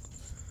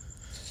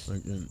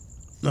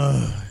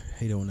 I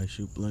hate it when I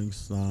shoot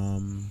blanks.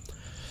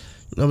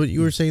 No, but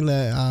you were saying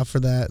that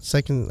for that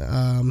second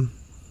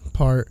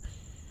part,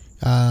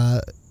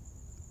 that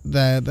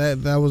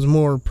was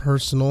more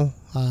personal.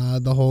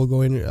 The whole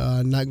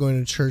not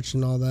going to church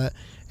and all that,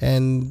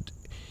 and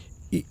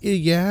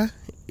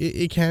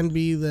it can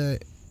be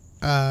that.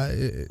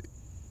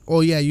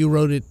 You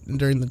wrote it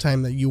during the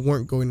time that you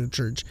weren't going to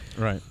church,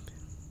 right?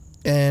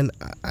 And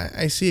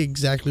I see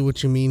exactly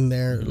what you mean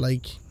there.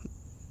 Like,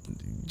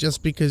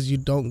 just because you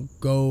don't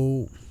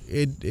go,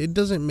 it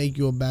doesn't make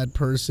you a bad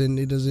person.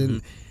 It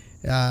doesn't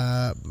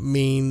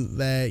mean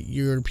that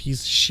you're a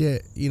piece of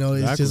shit. You know,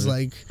 it's just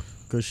like,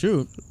 cause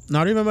shoot,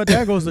 not even my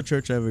dad goes to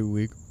church every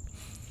week.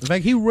 In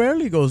fact, he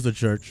rarely goes to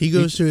church. He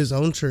goes to his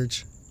own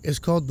church. It's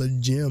called the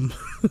gym.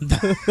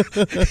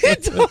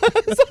 It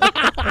does.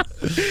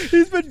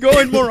 He's been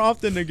going more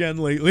often again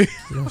lately.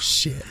 Oh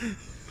shit.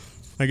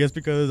 I guess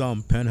because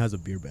Penn has a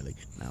beer belly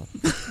now.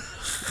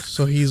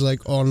 So he's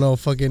like, oh no,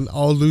 fucking,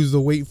 I'll lose the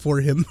weight for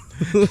him.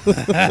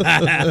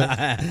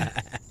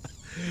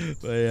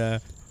 But yeah.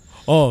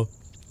 Oh,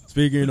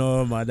 speaking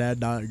of, my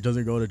dad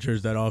doesn't go to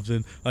church that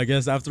often. I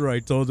guess after I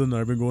told him that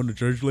I've been going to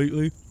church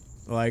lately,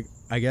 like,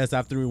 I guess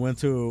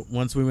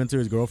once we went to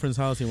his girlfriend's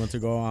house, he went to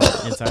go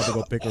inside to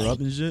go pick her up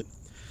and shit.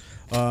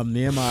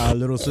 Me and my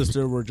little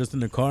sister were just in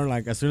the car.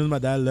 Like, as soon as my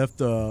dad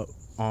left,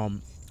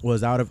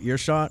 was out of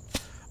earshot,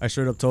 I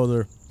straight up told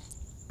her,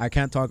 I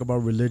can't talk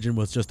about religion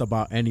with just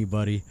about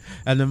anybody.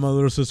 And then my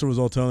little sister was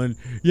all telling,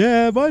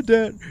 my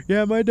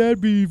dad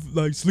be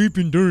like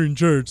sleeping during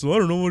church, so I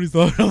don't know what he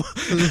thought of.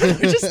 I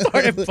just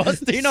started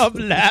busting up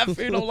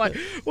laughing. I'm like,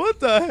 what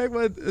the heck?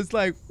 It's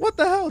like, what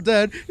the hell,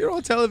 Dad? You're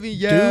all telling me,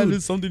 dude,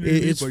 it's something to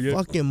it's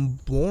fucking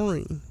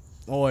boring.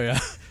 Oh yeah.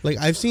 Like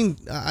I've seen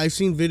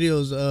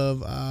videos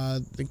of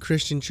the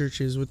Christian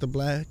churches with the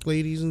black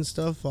ladies and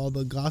stuff, all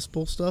the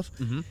gospel stuff,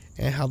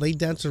 and how they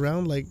dance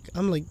around. Like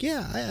I'm like,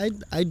 yeah,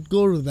 I'd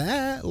go to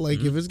that. Like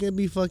if it's gonna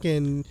be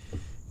fucking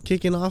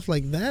kicking off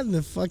like that,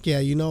 then fuck yeah,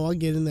 I'll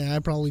get in there.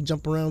 I'd probably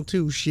jump around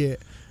too.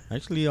 Shit.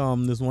 Actually,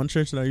 this one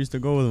church that I used to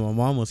go with, my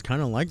mom was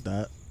kind of like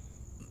that.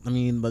 I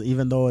mean, but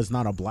even though it's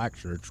not a black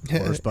church, of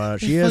course, but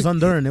she is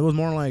Honduran. It was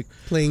more like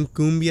playing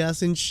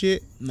cumbias and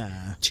shit. Nah.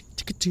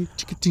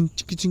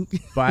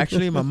 But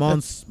actually, my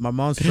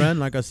mom's friend,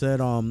 like I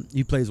said,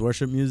 he plays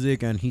worship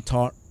music, and he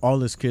taught all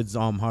his kids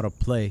how to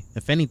play.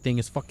 If anything,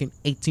 his fucking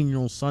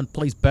 18-year-old son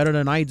plays better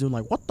than I do. I'm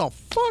like, what the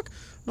fuck?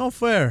 No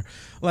fair.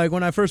 Like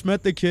when I first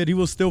met the kid, he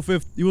was still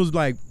he was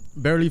like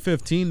barely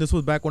 15. This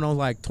was back when I was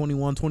like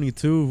 21,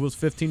 22. He was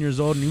 15 years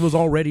old, and he was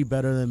already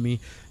better than me.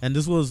 And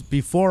this was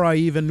before I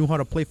even knew how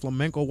to play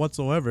flamenco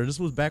whatsoever. This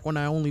was back when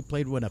I only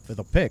played with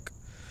a pick.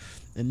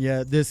 And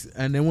yeah,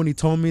 and then when he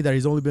told me that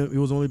he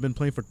was only been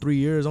playing for 3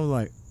 years, I was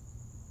like,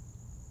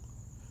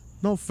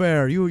 no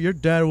fair. Your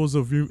dad is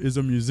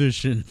a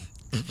musician.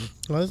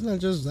 Well, it's not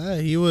just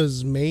that. He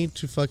was made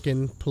to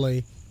fucking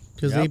play,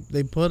 because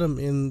they put him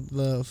in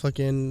the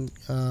fucking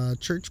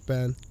church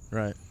band.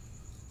 Right.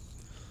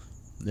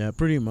 Yeah,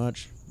 pretty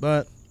much.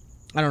 But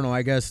I don't know.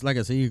 I guess, like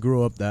I said, he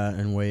grew up that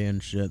and way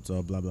and shit.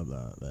 So blah blah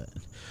blah.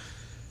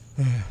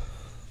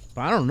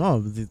 But I don't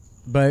know.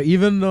 But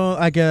even though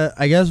I guess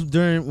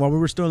while we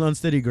were still on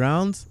steady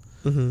grounds,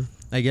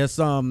 I guess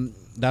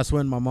that's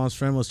when my mom's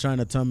friend was trying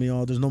to tell me,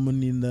 oh, there's no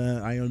money in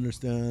that. I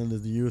understand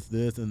there's the youth,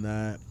 this and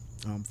that.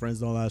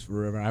 Friends don't last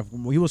forever.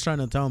 He was trying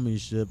to tell me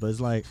shit, but it's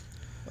like,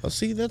 oh,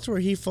 see, that's where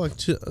he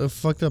fucked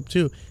up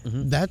too.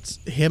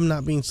 That's him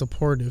not being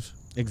supportive.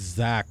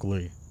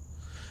 Exactly.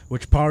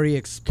 Which probably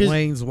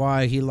explains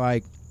why he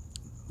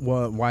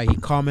why he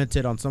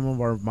commented on some of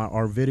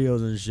our videos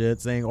and shit,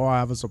 saying, "Oh, I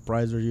have a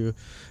surprise for you."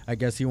 I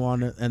guess he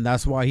wanted, and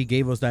that's why he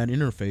gave us that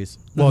interface.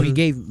 Well, he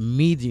gave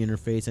me the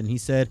interface, and he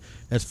said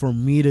it's for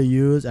me to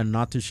use and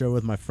not to share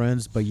with my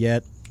friends. But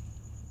yet,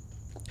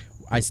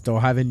 I still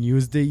haven't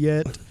used it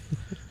yet,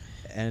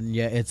 and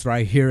yet it's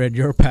right here at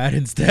your pad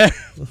instead.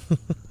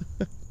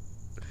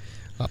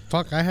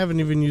 Fuck, I haven't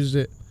even used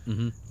it.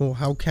 Well,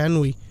 how can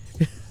we?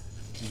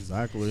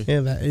 Exactly.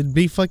 Yeah, it'd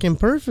be fucking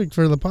perfect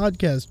for the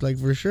podcast, like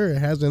for sure. It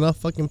has enough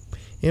fucking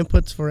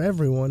inputs for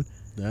everyone.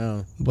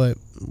 Yeah. But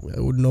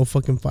with no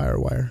fucking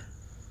Firewire.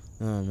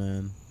 Oh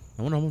man,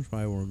 I wonder how much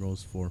Firewire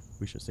goes for.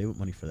 We should save up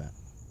money for that.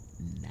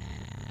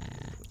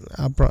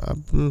 Nah.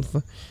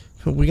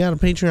 We got a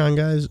Patreon,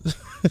 guys.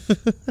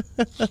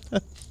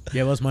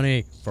 Give us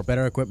money for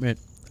better equipment.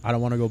 I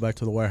don't want to go back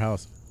to the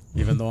warehouse,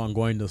 even though I'm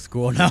going to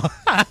school now.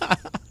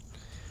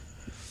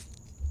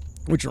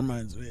 Which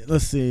reminds me,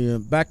 let's see,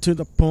 back to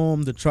the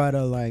poem to try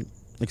to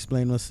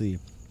explain. Let's see,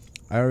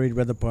 I already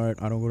read the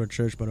part, I don't go to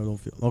church but I don't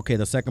feel okay.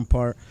 The second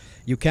part,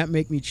 you can't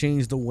make me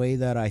change the way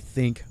that I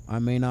think. I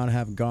may not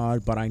have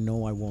God, but I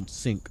know I won't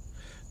sink.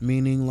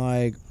 Meaning,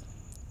 like,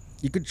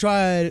 you could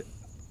try,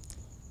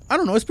 I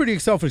don't know, it's pretty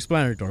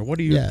self-explanatory. What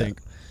do you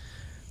think?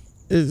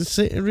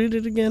 Read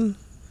it again.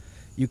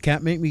 You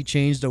can't make me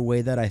change the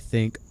way that I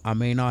think. I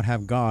may not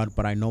have God,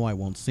 but I know I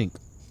won't sink.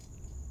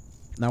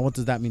 Now, what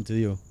does that mean to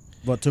you?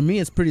 But to me,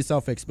 it's pretty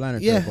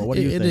self-explanatory. Yeah, but what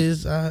do you think? It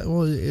is. I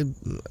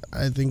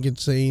think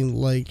it's saying,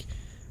 like,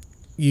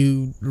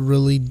 you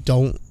really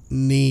don't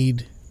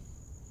need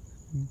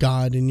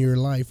God in your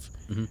life,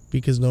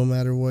 because no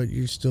matter what,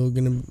 you're still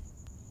going to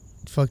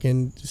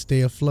fucking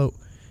stay afloat.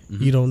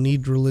 You don't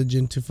need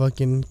religion to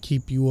fucking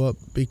keep you up,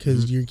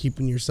 because you're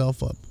keeping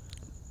yourself up.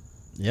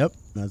 Yep,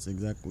 that's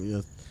exactly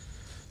it.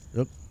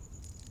 Yep.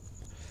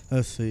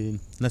 Let's see.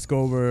 Let's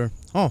go over.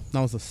 Oh, that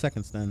was the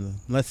second stanza.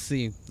 Let's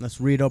see. Let's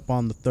read up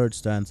on the third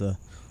stanza.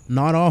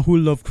 Not all who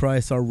love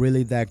Christ are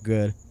really that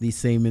good. These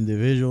same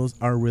individuals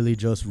are really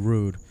just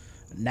rude.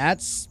 Now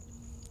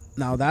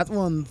that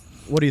one,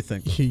 what do you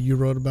think? You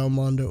wrote about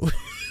Mondo.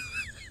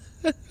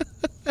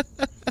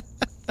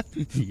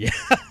 Yeah.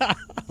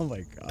 Oh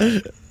my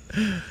God.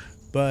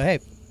 But hey,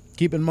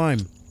 keep in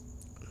mind,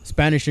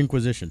 Spanish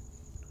Inquisition.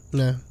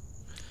 Yeah.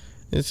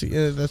 That's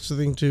the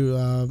thing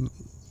too.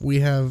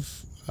 We have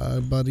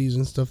buddies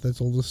and stuff that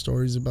told us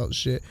stories about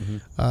shit.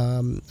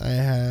 I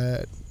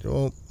had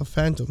a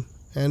Phantom,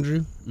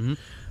 Andrew.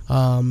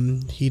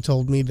 He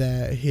told me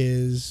that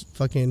his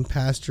fucking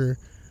pastor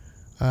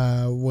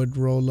would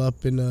roll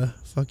up in a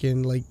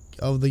fucking like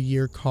of the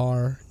year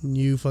car,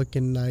 new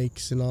fucking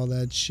Nikes and all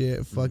that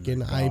shit, fucking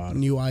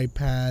new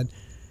iPad,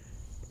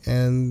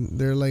 and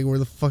they're like, where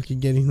the fuck are you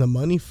getting the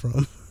money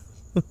from?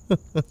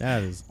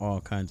 That is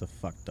all kinds of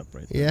fucked up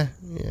right there.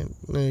 Yeah.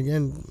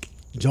 Again,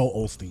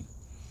 Joel Osteen.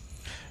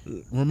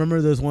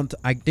 Remember there's one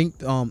I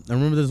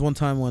remember there's one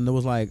time when there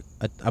was like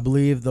I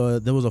believe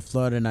there was a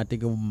flood, and I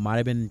think it might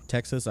have been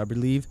Texas, I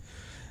believe,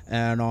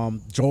 and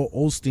Joel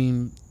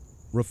Osteen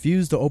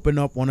refused to open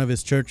up one of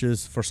his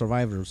churches for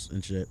survivors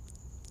and shit.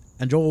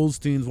 And Joel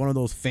Osteen's one of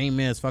those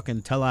famous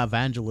fucking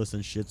televangelists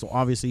and shit, so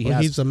obviously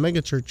he's a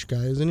mega church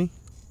guy, isn't he?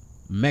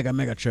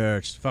 mega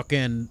church.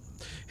 Fucking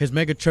his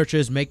mega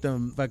churches make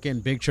them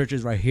fucking big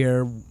churches right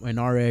here in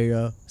our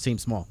area seem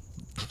small.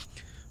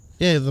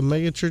 Yeah, the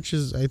mega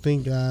churches, I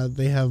think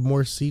they have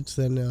more seats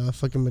than a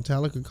fucking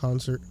Metallica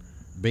concert.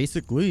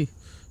 Basically.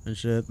 And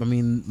shit. I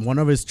mean, one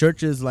of his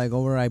churches, like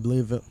over, I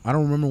believe, I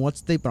don't remember what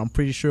state, but I'm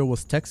pretty sure it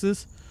was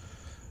Texas.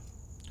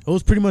 It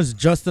was pretty much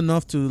just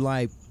enough to,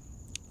 like,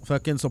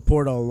 fucking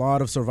support a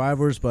lot of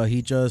survivors, but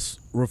he just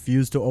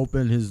refused to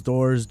open his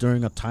doors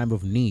during a time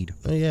of need.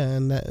 Yeah,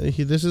 and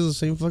this is the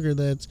same fucker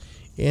that's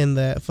in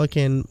that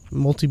fucking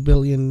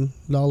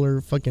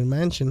multi-billion-dollar fucking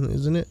mansion,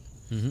 isn't it?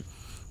 Mm-hmm.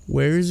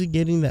 Where is he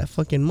getting that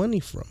fucking money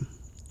from?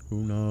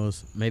 Who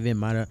knows? Maybe it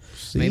might have.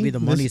 Maybe the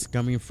money's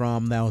coming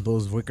from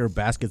those wicker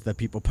baskets that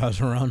people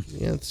pass around.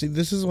 Yeah, see,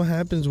 this is what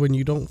happens when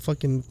you don't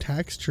fucking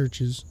tax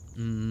churches.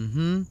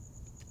 Mm-hmm.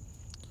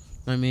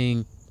 I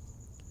mean,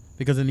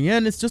 because in the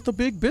end, it's just a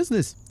big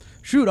business.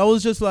 Shoot, I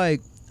was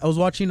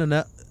watching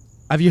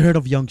have you heard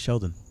of Young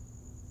Sheldon?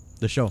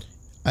 The show.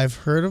 I've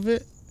heard of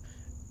it.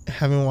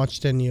 Haven't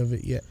watched any of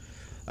it yet.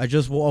 I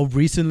just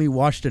recently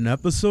watched an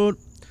episode.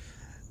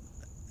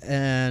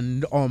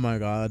 And oh my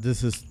god,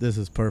 this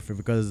is perfect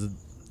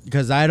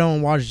because I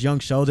don't watch Young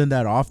Sheldon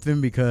that often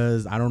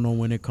because I don't know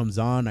when it comes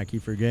on. I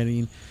keep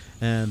forgetting,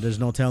 and there's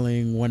no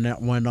telling when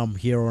I'm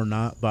here or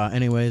not. But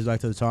anyways, back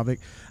to the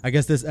topic. I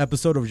guess this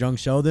episode of Young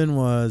Sheldon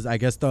was, I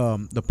guess,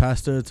 the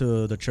pastor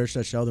to the church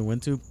that Sheldon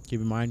went to.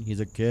 Keep in mind,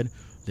 he's a kid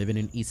living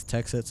in East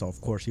Texas, so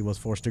of course he was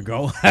forced to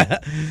go.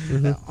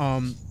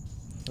 Mm-hmm.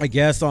 I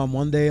guess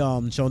one day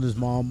Sheldon's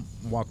mom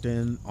walked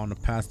in on the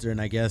pastor, and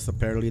I guess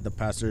apparently the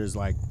pastor is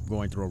like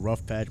going through a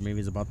rough patch. Maybe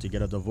he's about to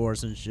get a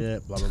divorce and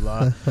shit, blah blah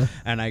blah.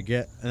 and I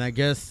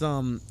guess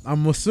I'm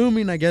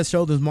assuming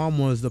Sheldon's mom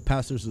was the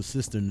pastor's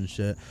assistant and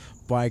shit.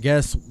 But I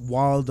guess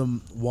while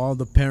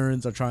the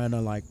parents are trying to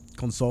like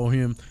console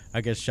him, I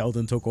guess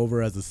Sheldon took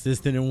over as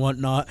assistant and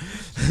whatnot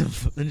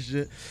and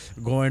shit,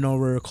 calling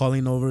over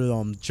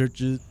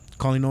churches,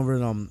 calling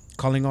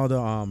all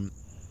the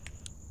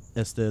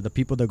it's the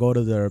people that go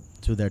to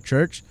their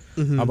church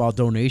mm-hmm. about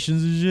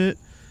donations and shit.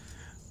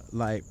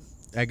 Like,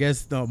 I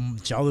guess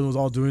Sheldon was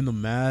all doing the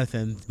math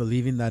and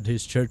believing that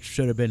his church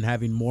should have been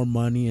having more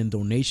money and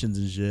donations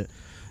and shit.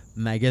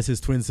 And I guess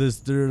his twin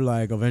sister,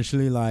 like,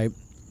 eventually, like,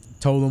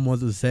 told him what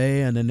to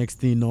say. And the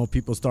next thing you know,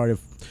 people started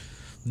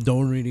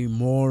donating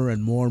more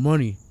and more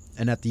money.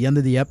 And at the end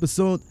of the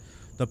episode,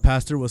 the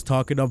pastor was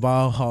talking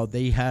about how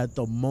they had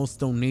the most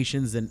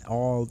donations than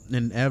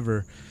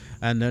ever.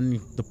 And then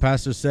the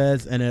pastor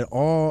says, and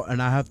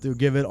I have to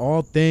give it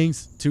all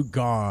thanks to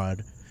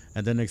God.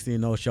 And then next thing you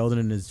know, Sheldon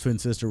and his twin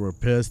sister were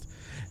pissed.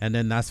 And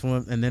then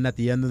at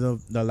the end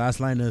of the last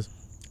line is,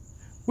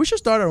 we should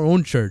start our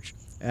own church.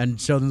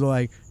 And Sheldon's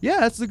like, yeah,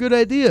 that's a good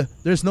idea.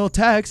 There's no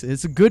tax.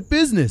 It's a good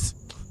business.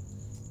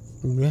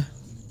 Yeah.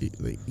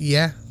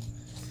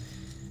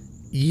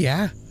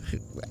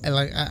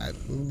 Like,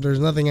 there's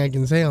nothing I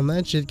can say on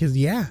that shit because,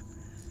 yeah,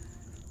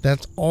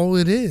 that's all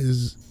it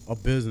is. A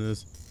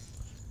business.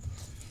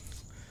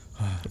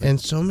 And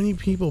so many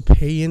people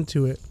pay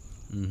into it.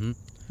 Mm-hmm.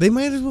 They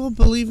might as well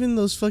believe in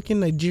those fucking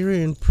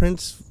Nigerian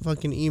prince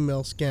fucking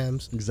email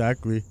scams.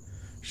 Exactly.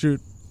 Shoot.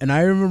 And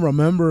I even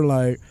remember,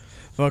 like,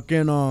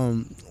 fucking,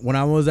 when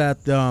I was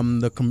at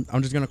I'm just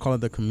going to call it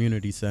the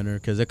community center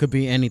because it could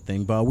be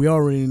anything. But we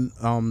already,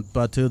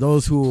 but to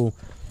those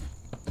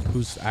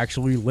who's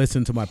actually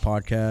listened to my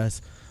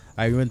podcast,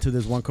 I went to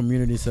this one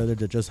community center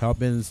that just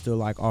happens to,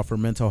 like, offer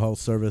mental health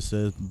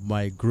services,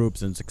 like,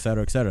 groups and et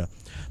cetera, et cetera.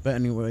 But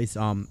anyways,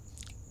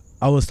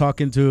 I was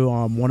talking to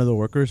one of the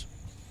workers.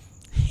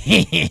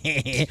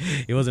 He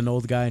was an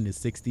old guy in his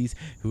 60s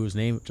whose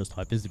name just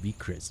happens to be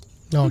Chris.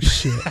 Oh,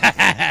 shit.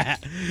 I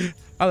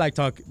like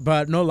talking,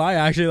 but no lie,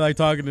 I actually like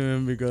talking to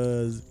him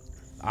because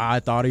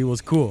I thought he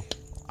was cool.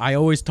 I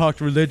always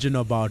talked religion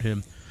about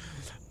him,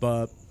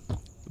 but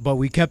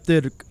we kept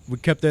it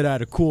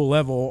at a cool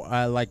level,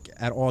 like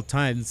at all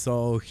times.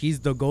 So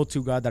he's the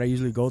go-to guy that I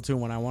usually go to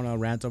when I want to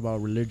rant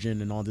about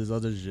religion and all this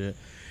other shit.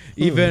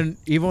 Even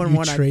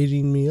when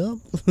trading me up.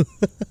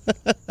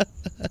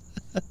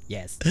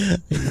 Yes.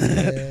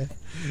 Yeah.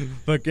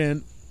 But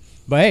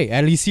hey,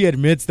 at least he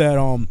admits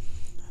that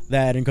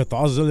that in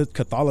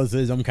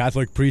Catholicism,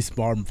 Catholic priests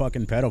are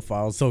fucking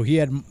pedophiles. So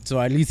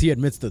at least he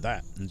admits to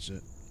that and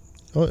shit.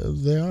 Oh,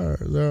 they are.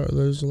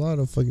 There's a lot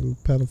of fucking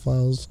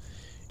pedophiles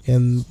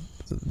in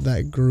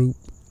that group.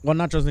 Well,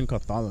 not just in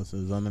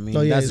Catholicism. I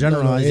mean, that's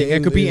generalizing.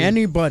 It could be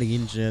anybody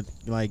and shit.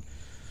 Like,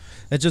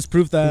 it just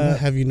proves that.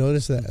 Have you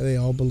noticed that they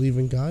all believe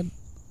in God?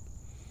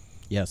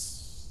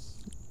 Yes.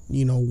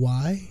 You know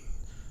why?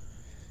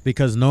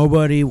 Because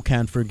nobody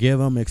can forgive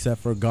him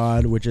except for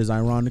God, which is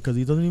ironic because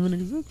he doesn't even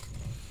exist.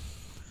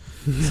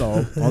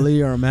 So only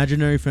your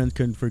imaginary friends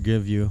can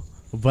forgive you.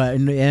 But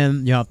in the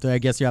end, you have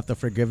to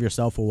forgive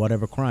yourself for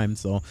whatever crime.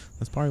 So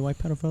that's probably why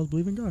pedophiles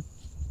believe in God.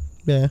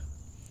 Yeah.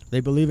 They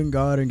believe in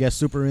God and get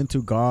super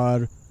into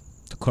God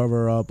to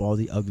cover up all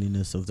the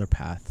ugliness of their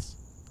paths.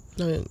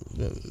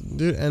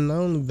 Dude, and not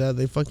only that,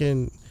 they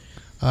fucking,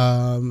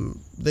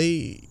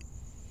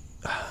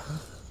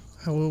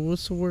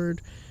 what's the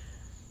word?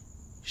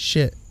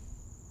 shit.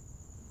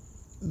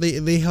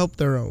 They help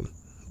their own,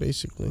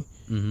 basically.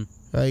 Mm-hmm.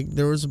 Like,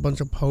 there was a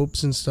bunch of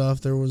popes and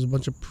stuff. There was a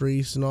bunch of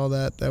priests and all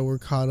that were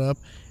caught up.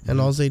 And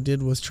all they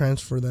did was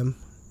transfer them.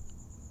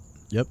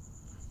 Yep.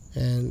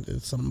 And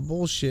it's some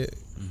bullshit.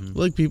 Mm-hmm.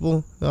 Look,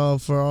 people,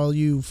 for all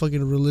you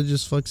fucking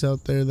religious fucks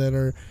out there that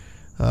are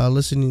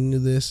listening to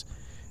this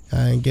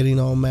and getting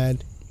all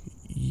mad,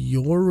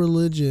 your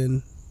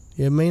religion,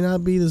 it may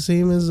not be the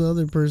same as the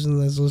other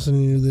person that's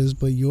listening to this,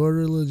 but your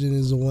religion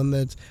is the one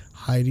that's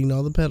hiding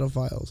all the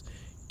pedophiles,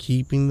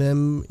 keeping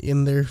them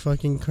in their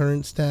fucking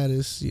current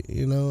status,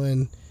 you know,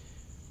 and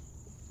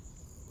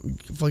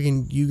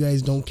fucking you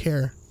guys don't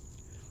care,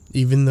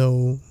 even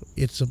though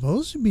it's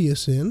supposed to be a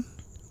sin.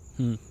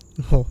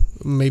 Well,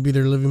 maybe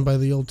they're living by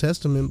the Old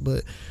Testament,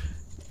 but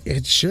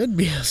it should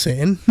be a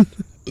sin.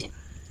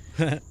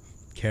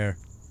 Care.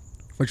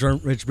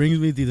 Which brings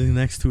me to the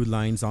next two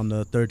lines on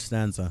the third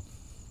stanza.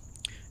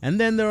 And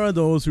then there are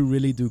those who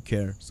really do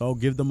care, so I'll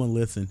give them a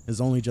listen.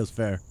 It's only just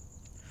fair.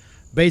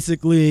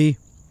 Basically,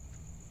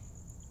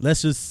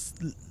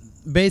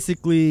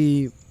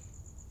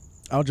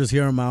 I'll just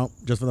hear them out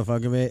just for the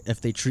fuck of it. If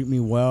they treat me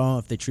well,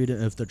 if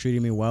they're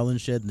treating me well and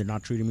shit, they're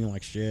not treating me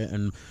like shit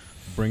and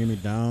bringing me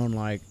down,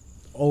 like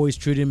always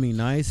treating me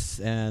nice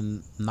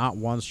and not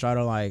once try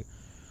to like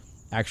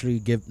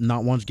actually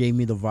not once gave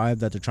me the vibe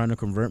that they're trying to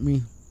convert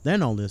me,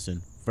 then I'll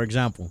listen. For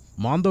example,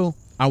 Mondo,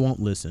 I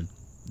won't listen.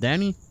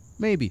 Danny,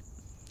 maybe.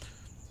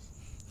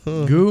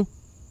 Goo,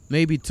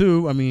 maybe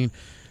too. I mean,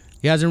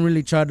 he hasn't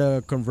really tried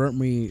to convert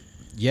me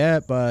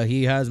yet, but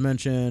he has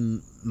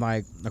mentioned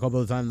like a couple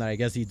of times that I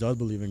guess he does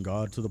believe in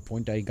God, to the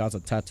point that he got a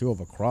tattoo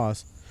of a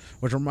cross.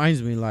 Which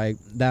reminds me, like,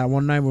 that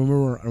one night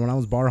when I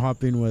was bar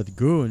hopping with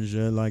Goo and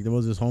shit, like, there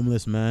was this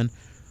homeless man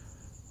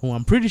who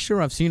I'm pretty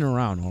sure I've seen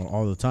around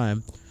all the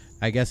time.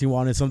 I guess he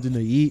wanted something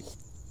to eat,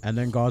 and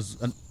then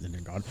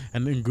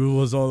Goo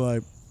was all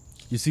like,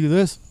 "You see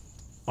this?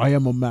 I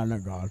am a man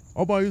of God.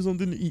 I'll buy you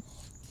something to eat."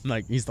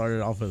 Like, he started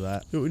off with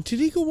that. Did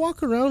he go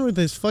walk around with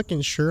his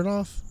fucking shirt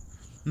off?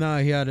 No,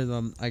 he had his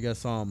no,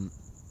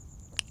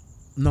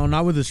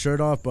 not with his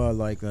shirt off, but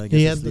like I guess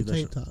he had the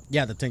tank top.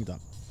 Yeah, the tank top.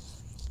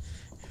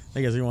 I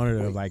guess he wanted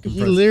to like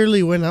impress. He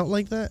literally went out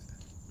like that?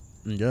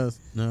 Yes.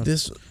 No.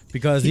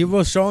 Because he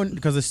was showing,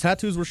 because his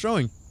tattoos were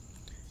showing.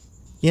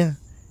 Yeah.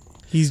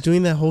 He's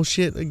doing that whole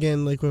shit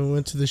again, like when we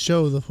went to the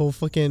show, the whole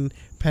fucking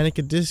Panic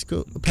at the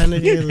Disco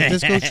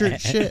shirt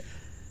shit.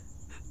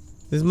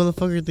 This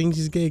motherfucker thinks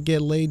he's gonna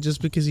get laid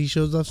just because he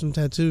shows off some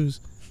tattoos.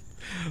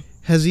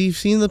 Has he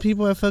seen the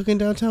people at fucking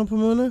downtown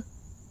Pomona?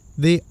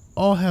 They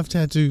all have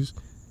tattoos.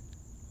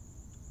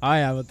 I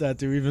have a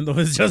tattoo, even though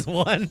it's just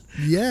one.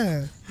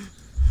 Yeah.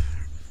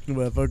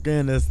 But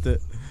fucking, that's the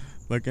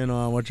fucking,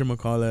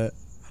 whatchamacallit.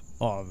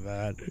 Oh,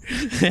 man.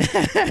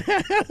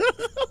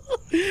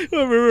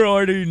 When we were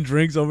ordering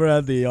drinks over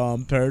at the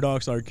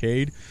Paradox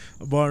Arcade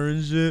bar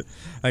and shit,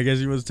 I guess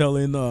he was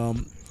telling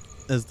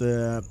as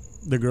the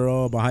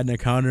girl behind the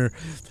counter,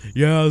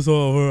 "Yeah, I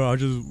saw her.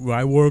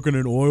 I work in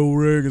an oil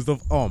rig and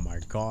stuff." Oh my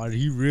god,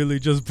 he really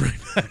just bring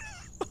that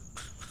up.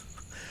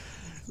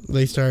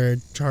 They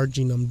started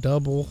charging him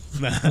double.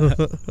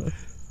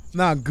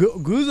 Nah,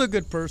 Goo's a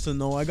good person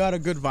though. I got a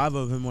good vibe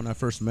of him when I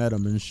first met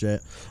him and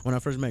shit. When I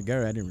first met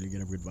Gary, I didn't really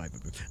get a good vibe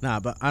of him. Nah,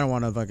 but I don't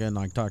want to fucking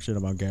like talk shit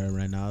about Gary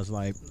right now. It's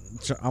like,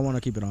 I want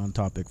to keep it on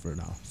topic for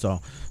now.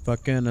 So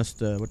fucking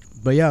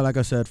but yeah, like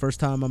I said, first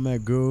time I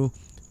met Goo,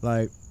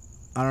 like,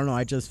 I don't know,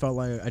 I just felt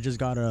like I just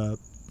got a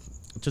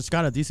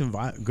decent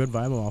vibe, good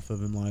vibe off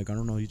of him. Like, I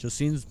don't know, he just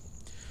seems,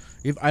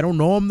 if I don't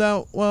know him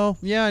that well,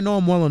 yeah, I know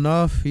him well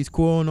enough. He's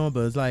cool and all,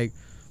 but it's like,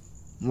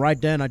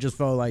 right then, I just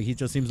felt like he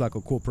just seems like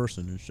a cool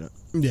person and shit.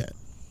 Yeah.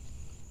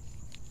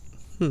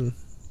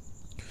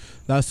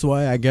 That's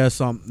why I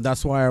guess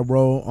that's why I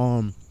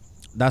wrote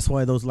that's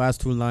why those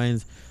last two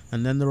lines,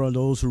 and then there are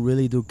those who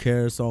really do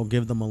care, so I'll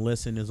give them a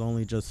listen, is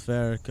only just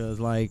fair, cause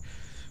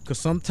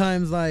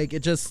sometimes like it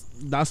just,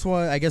 that's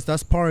why I guess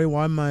that's probably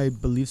why my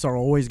beliefs are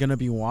always gonna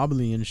be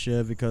wobbly and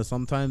shit, because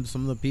sometimes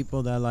some of the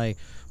people that like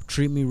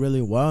treat me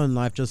really well in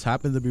life just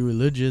happen to be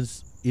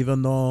religious,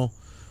 even though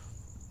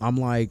I'm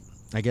like,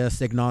 I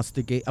guess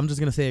agnostic. I'm just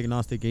gonna say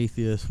agnostic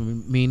atheist,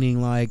 meaning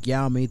like,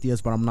 yeah, I'm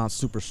atheist, but I'm not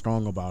super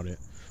strong about it.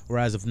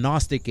 Whereas if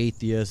Gnostic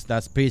atheist,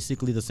 that's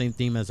basically the same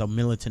thing as a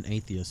militant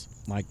atheist.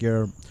 Like,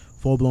 you're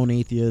full blown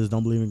atheist,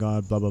 don't believe in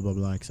God, blah blah blah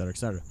blah,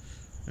 etc.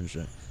 and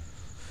shit.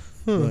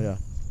 So, yeah.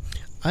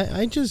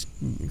 I just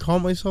call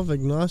myself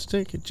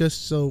agnostic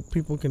just so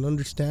people can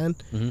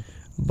understand. Mm-hmm.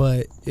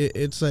 But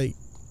it's like,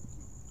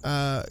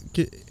 I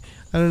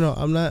don't know.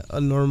 I'm not a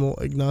normal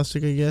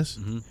agnostic, I guess.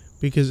 Mm-hmm.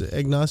 Because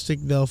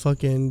agnostic, they'll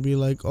fucking be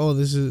like, "Oh,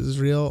 this is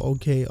real.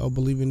 Okay, I'll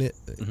believe in it.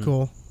 Mm-hmm.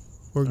 Cool,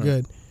 we're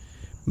good."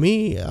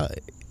 Me,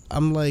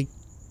 I'm like,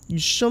 you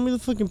show me the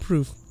fucking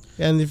proof,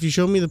 and if you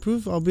show me the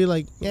proof, I'll be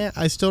like, "Yeah,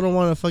 I still don't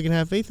want to fucking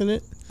have faith in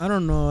it." I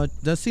don't know.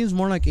 That seems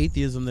more like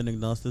atheism than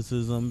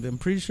agnosticism. I'm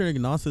pretty sure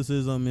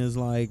agnosticism is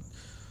like,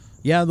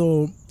 yeah,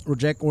 they'll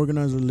reject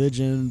organized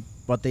religion,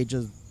 but they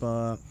just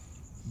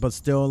but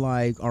still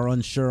like are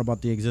unsure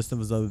about the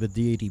existence of a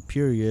deity,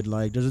 period.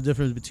 Like there's a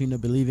difference between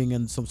believing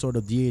in some sort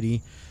of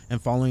deity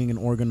and following an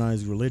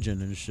organized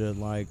religion and shit.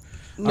 Like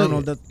I don't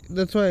know that.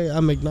 That's why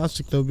I'm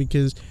agnostic though,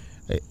 because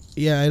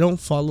I don't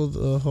follow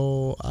the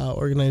whole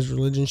organized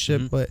religion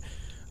shit, but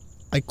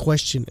I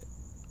question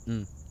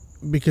it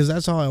because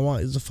that's all I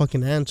want is the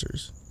fucking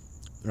answers.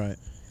 Right.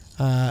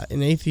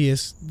 An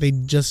atheist, they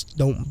just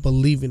don't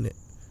believe in it.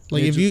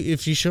 Like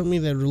if you show me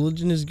that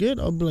religion is good,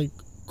 I'll be like,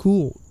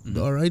 cool,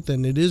 all right,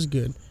 then it is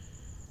good.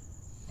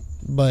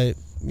 But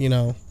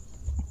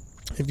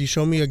if you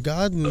show me a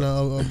God, and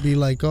I'll be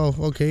like, oh,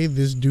 okay,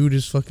 this dude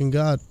is fucking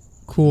God,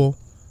 cool.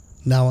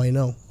 Now I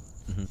know.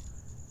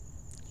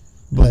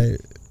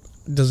 But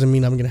doesn't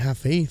mean I'm gonna have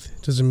faith.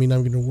 Doesn't mean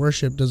I'm gonna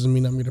worship. Doesn't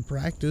mean I'm gonna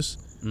practice.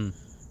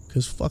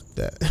 Cause fuck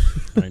that.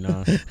 I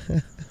know.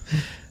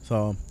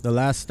 So the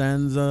last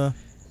stanza,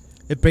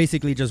 it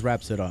basically just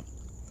wraps it up.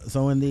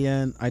 So in the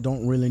end, I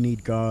don't really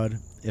need God.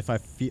 If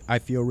I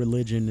feel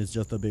religion is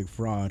just a big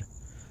fraud.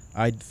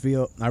 I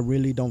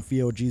really don't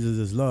feel Jesus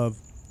is love.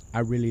 I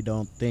really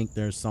don't think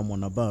there's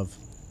someone above.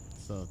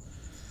 So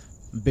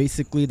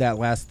basically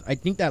I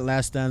think that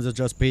last stanza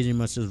just pretty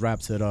much just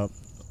wraps it up.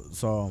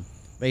 So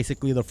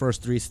basically the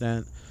first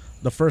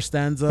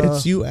stanza,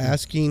 it's you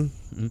asking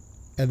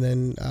and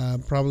then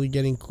probably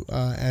getting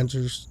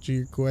answers to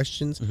your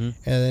questions, and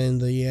then in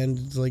the end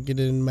it's like it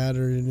didn't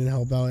matter, it didn't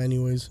help out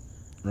anyways.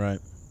 Right.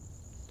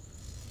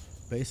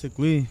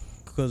 Basically,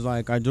 because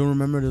like I do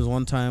remember this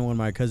one time when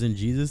my cousin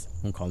Jesus,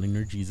 I'm calling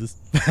her Jesus,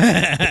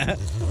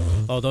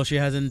 although she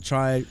hasn't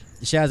tried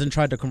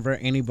to convert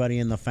anybody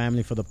in the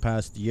family for the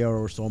past year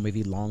or so,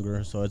 maybe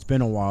longer, so it's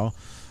been a while.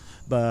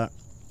 But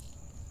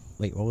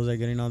wait, what was I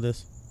getting on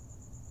this?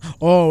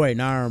 Oh wait,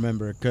 now I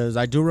remember, because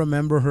I do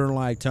remember her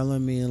like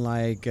telling me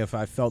like if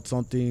I felt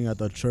something at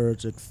the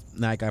church. It's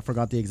like I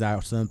forgot the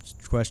exact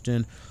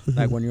question.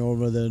 Like when you're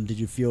over there, did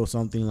you feel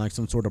something like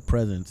some sort of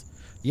presence?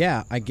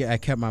 Yeah, I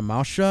kept my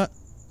mouth shut,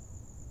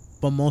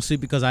 but mostly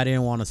because I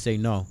didn't want to say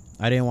no.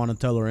 I didn't want to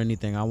tell her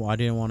anything. I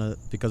didn't want to,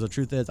 because the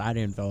truth is I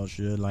didn't feel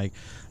shit. Like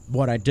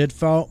what I did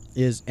felt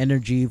is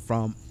energy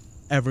from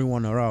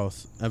everybody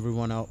else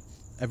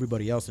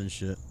and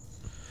shit.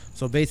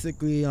 So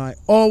basically, like,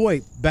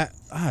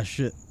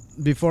 shit.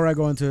 Before I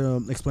go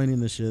into explaining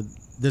this shit,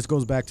 this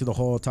goes back to the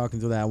whole talking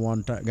to that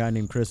one guy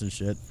named Chris and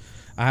shit.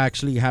 I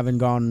actually haven't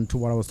gone to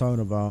what I was talking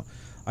about.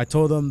 I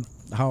told him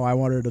how I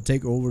wanted to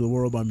take over the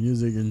world by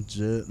music and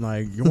shit.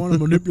 Like, you want to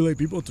manipulate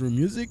people through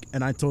music?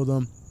 And I told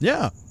him,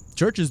 yeah,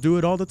 churches do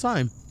it all the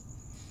time.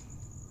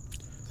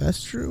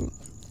 That's true.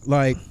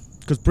 Like,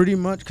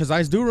 because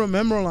I do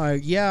remember,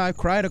 like, yeah, I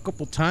cried a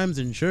couple times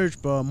in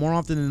church, but more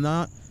often than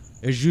not,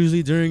 it's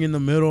usually during in the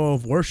middle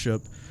of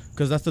worship,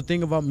 because that's the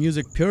thing about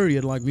music,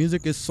 period. Like,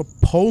 music is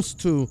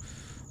supposed to,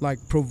 like,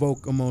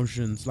 provoke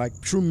emotions.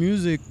 Like, true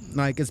music,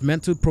 like, it's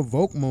meant to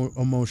provoke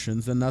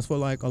emotions, and that's what,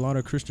 like, a lot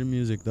of Christian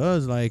music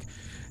does. Like,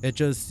 you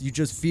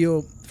just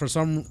feel,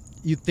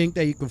 you think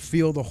that you can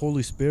feel the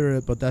Holy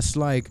Spirit, but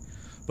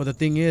the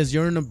thing is,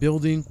 you're in a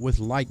building with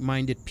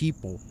like-minded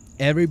people.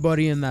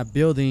 Everybody in that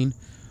building,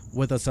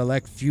 with a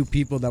select few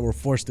people that were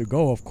forced to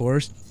go, of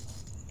course,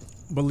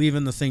 believe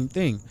in the same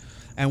thing.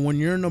 And when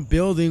you're in a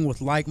building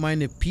with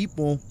like-minded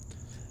people,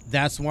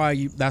 that's why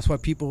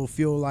people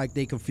feel like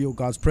they can feel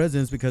God's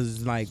presence,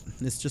 because like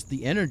it's just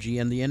the energy,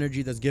 and the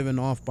energy that's given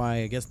off by,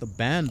 I guess, the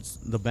band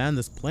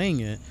that's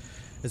playing it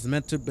is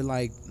meant to be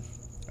like,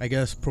 I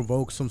guess,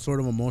 provoke some sort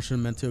of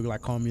emotion, meant to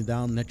like calm you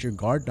down, let your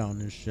guard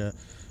down and shit,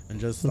 and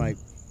just like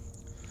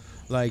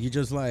you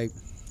just like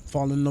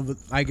fall in love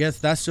with. I guess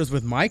that's just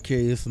with my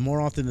case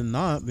more often than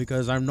not,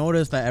 because I've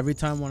noticed that every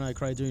time when I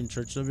cry during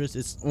church service,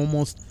 it's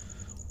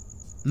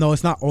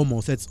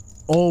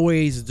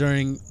always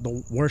during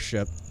the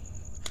worship.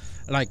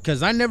 Like,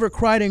 because I never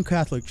cried in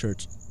Catholic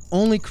church.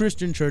 Only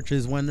Christian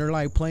churches, when they're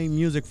like playing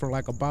music for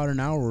like about an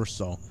hour or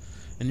so,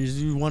 and it's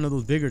usually one of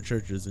those bigger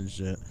churches and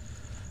shit.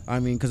 I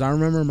mean, because I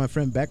remember my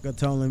friend Becca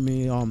telling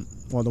me, the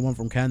one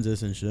from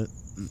Kansas and shit.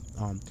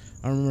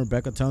 I remember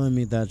Becca telling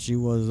me that she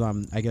was,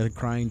 I guess,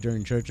 crying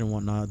during church and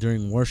whatnot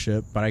during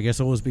worship, but I guess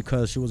it was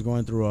because she was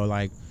going through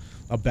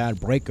a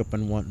bad breakup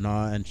and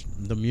whatnot, and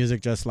the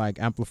music just like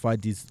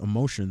amplified these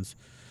emotions.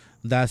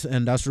 That's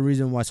the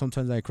reason why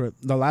sometimes I cry.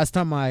 The last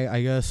time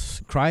I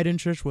guess cried in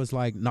church was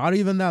like not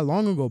even that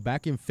long ago,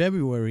 back in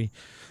February.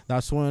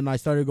 That's when I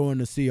started going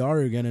to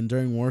CR again, and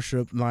during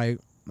worship, like,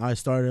 I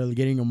started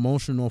getting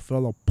emotional,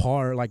 fell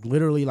apart, like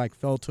literally like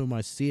fell to my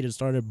seat and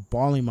started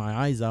bawling my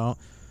eyes out.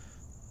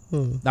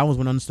 That was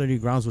when Unsteady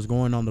Grounds was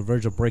going on the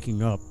verge of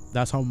breaking up.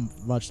 That's how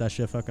much that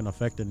shit fucking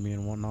affected me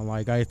and whatnot.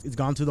 Like, it's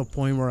gone to the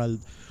point where I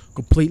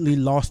completely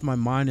lost my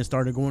mind and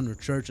started going to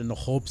church in the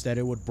hopes that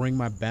it would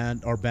bring our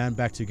band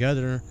back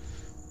together.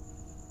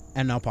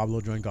 And now Pablo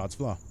joined God's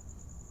Flow.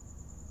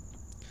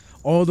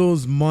 All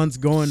those months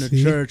going to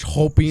church,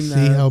 hoping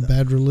that... See how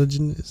bad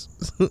religion is?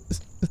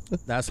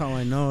 That's how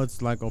I know.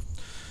 It's like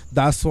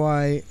that's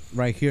why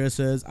right here it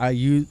says, I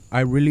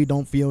really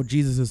don't feel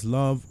Jesus'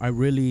 love. I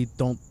really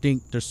don't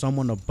think there's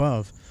someone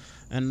above.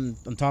 And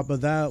on top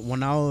of that,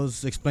 when I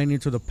was explaining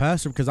to the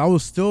pastor, because I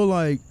was still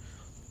like,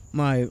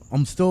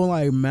 I'm still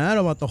like mad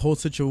about the whole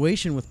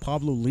situation with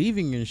Pablo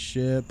leaving and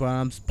shit.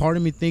 But part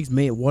of me thinks,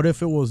 mate, what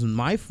if it was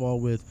my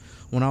fault with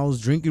when I was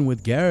drinking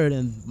with Garrett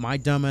and my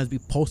dumbass be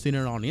posting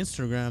it on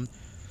Instagram?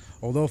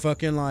 Although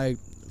fucking like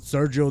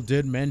Sergio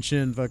did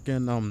mention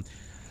fucking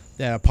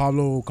that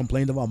Pablo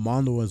complained about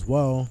Mondo as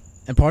well.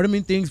 And part of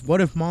me thinks,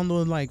 what if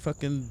Mondo like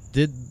fucking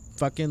did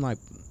fucking like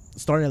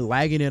started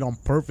lagging it on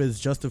purpose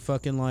just to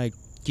fucking like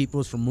keep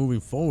us from moving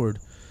forward?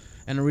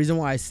 And the reason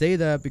why I say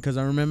that, because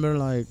I remember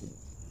like,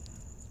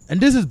 and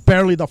this is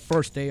barely the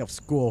first day of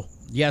school,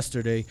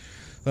 yesterday,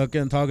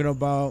 fucking talking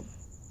about,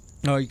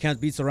 oh, you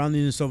can't be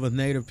surrounding yourself with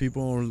negative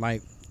people, or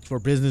like for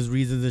business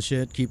reasons and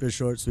shit, keep it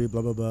short, sweet,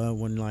 blah blah blah.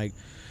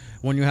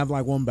 When you have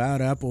like one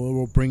bad apple, it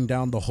will bring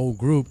down the whole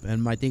group.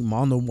 And I think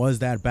Mondo was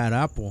that bad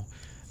apple.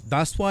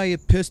 That's why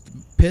it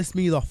pissed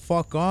me the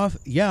fuck off.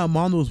 Yeah,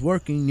 Mondo's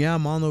working. Yeah,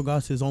 Mondo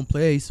got his own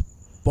place.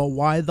 But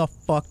why the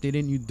fuck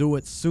didn't you do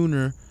it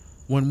sooner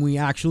when we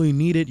actually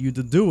needed you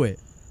to do it?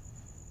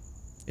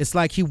 It's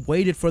like he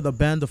waited for the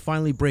band to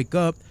finally break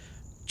up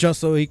just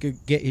so he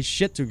could get his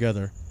shit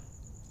together.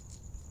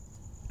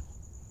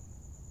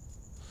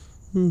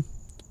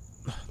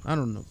 I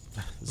don't know.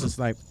 It's just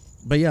like,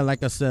 but yeah,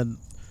 like I said,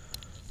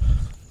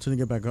 to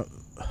get back up.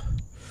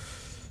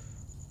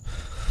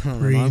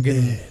 Breathe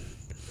in.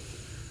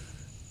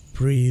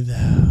 Breathe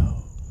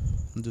out.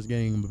 I'm just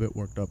getting a bit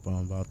worked up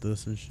about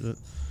this and shit.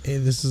 Hey,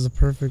 this is a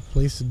perfect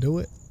place to do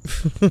it.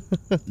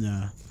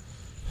 Yeah.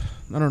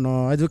 I don't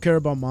know. I do care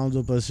about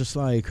Mondo, but it's just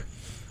like,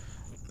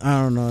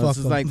 I don't know. It's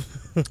just like,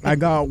 I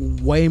got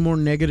way more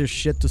negative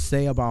shit to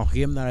say about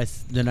him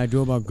than I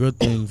do about good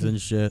things and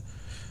shit.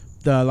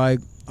 Like,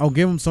 I'll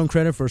give him some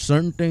credit for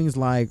certain things.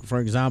 Like, for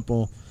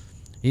example,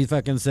 he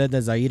fucking said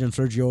that Zaid and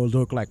Sergio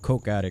look like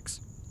coke addicts.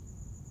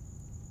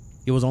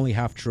 It was only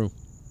half true.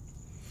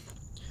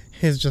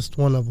 He's just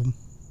one of them.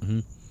 Mm-hmm.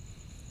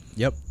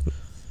 Yep.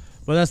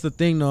 But that's the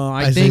thing, though.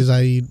 I say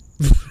Zaid.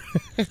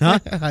 Huh?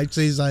 I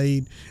say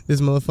Zaid.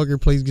 This motherfucker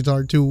plays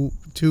guitar too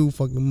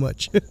fucking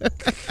much.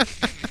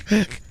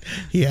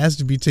 He has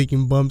to be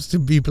taking bumps to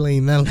be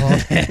playing that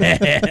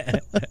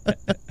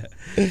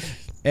long.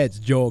 It's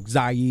joke,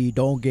 Zaid.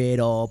 Don't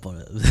get up.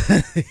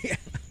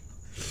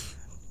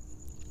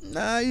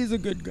 Nah, he's a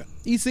good guy.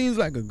 He seems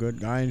like a good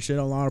guy and shit.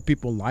 A lot of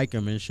people like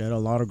him and shit. A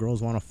lot of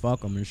girls want to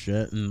fuck him and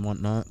shit and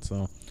whatnot.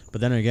 So,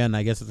 but then again,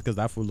 I guess it's because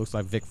that fool looks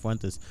like Vic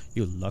Fuentes.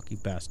 You lucky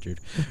bastard.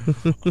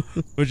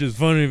 Which is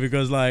funny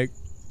because like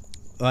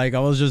I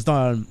was just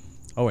on.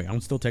 Oh wait,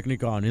 I'm still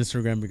technically on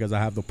Instagram because I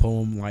have the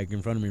poem like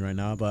in front of me right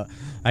now. But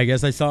I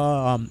guess I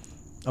saw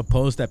a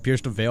post that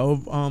Pierce the Veil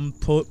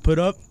put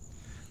up.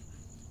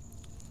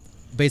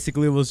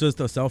 Basically, it was just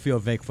a selfie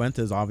of Vic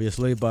Fuentes,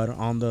 obviously, but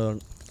on the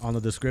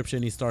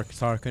description, he starts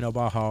talking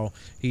about how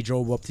he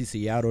drove up to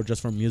Seattle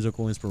just for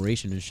musical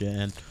inspiration and shit.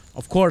 And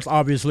of course,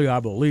 obviously, I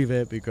believe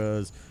it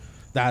because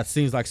that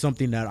seems like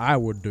something that I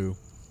would do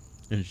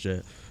and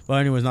shit. But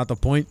anyways, not the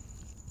point.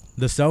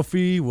 The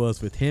selfie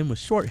was with him with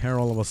short hair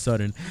all of a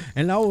sudden.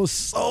 And I was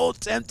so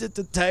tempted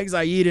to tag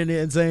Zaid in it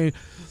and saying,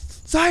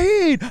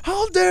 Zaid,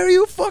 how dare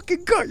you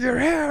fucking cut your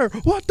hair?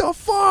 What the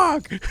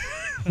fuck?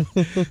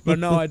 But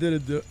no, I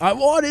didn't do it. I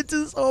wanted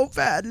to so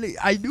badly.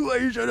 I knew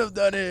I should have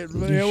done it.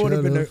 But it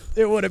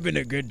would have been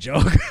a good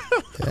joke.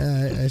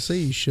 Yeah, I say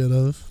you should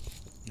have.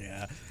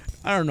 Yeah.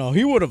 I don't know.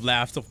 He would have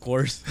laughed, of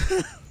course.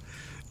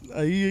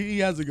 He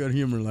has a good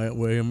humor that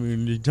way. I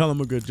mean, you tell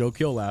him a good joke,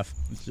 he'll laugh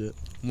and shit.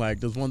 Like,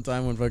 there's one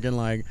time when fucking,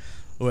 like,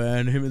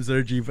 when him and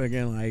Sergi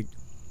fucking, like,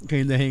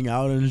 came to hang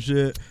out and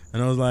shit.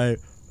 And I was like,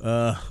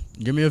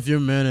 give me a few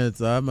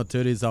minutes. I have my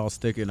titties all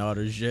sticking out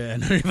and shit.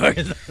 And then he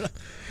fucking...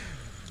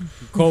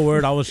 Cold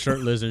word, I was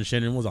shirtless and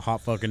shit, and it was a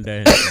hot fucking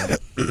day.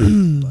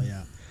 But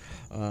yeah.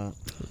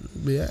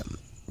 Yeah.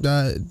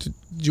 Do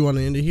you want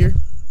to end it here?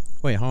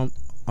 Wait, how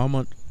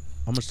much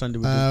time did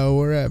we do?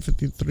 We're at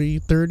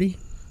 53:30.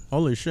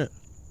 Holy shit.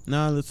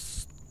 Nah,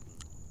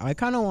 I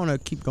kind of want to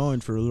keep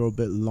going for a little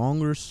bit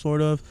longer,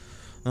 sort of.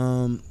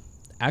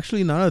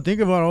 Actually, now that I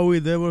think about it, all we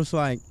did was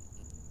like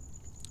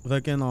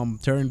fucking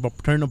tearing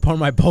apart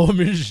my poem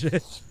and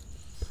shit.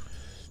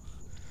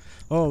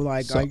 Oh,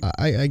 like so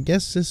I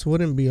guess this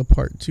wouldn't be a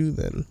part 2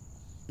 then.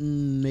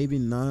 Maybe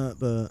not,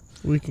 but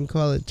we can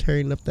call it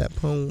tearing up that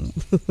poem.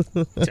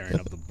 Tearing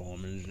up the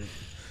poem and shit.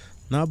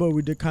 Nah, but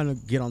we did kind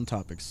of get on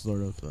topic,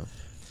 sort of.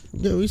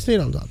 Yeah, we stayed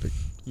on topic.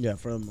 Yeah,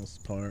 for the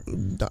most part.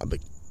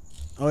 Topic.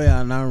 Oh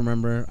yeah, now I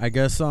remember. I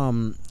guess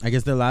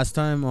the last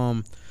time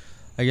I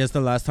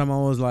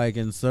was like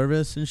in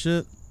service and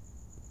shit,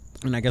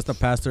 and I guess the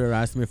pastor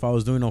asked me if I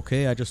was doing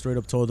okay. I just straight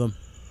up told him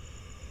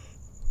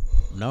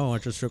no. I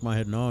just shook my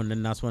head no, and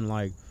then that's when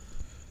like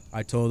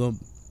I told him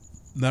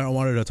that I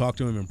wanted to talk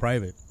to him in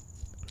private,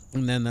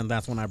 and then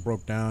that's when I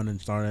broke down and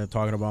started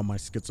talking about my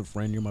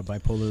schizophrenia, my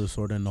bipolar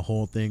disorder, and the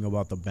whole thing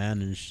about the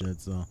band and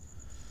shit. So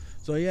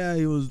yeah,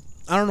 he was.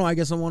 I don't know. Like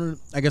I said,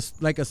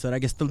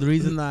 the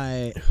reason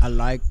I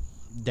like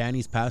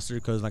Danny's pastor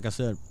because, like I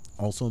said,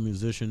 also a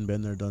musician,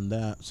 been there, done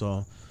that.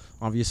 So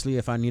Obviously,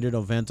 if I needed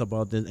to vent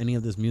about any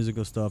of this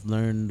musical stuff,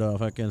 learn the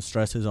fucking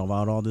stresses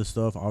about all this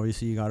stuff,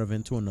 obviously you gotta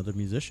vent to another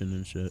musician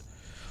and shit.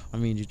 I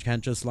mean, you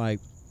can't just like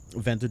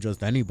vent to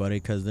just anybody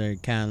because they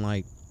can't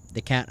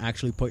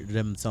actually put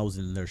themselves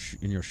in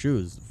in your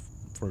shoes,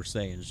 per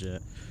se and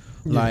shit.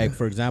 Yeah. Like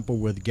for example,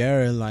 with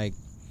Garrett, like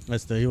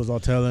he was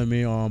all telling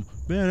me,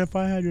 man, if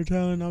I had your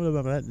talent, blah,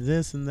 blah, blah,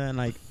 this and that.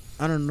 Like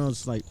I don't know,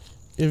 it's like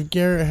if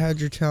Garrett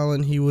had your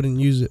talent, he wouldn't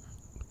use it.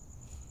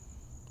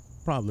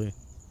 Probably.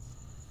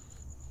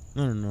 I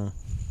don't know,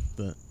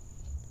 but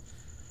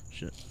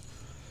shit.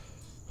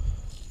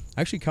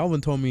 Actually,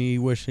 Calvin told me he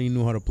wished he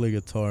knew how to play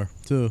guitar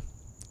too,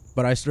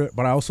 but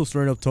I also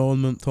straight up told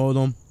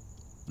him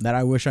that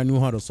I wish I knew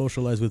how to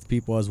socialize with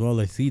people as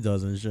well as he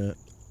does and shit.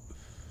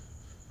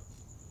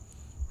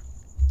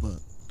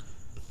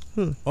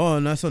 But oh,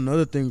 and that's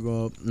another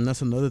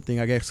thing.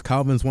 I guess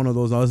Calvin's one of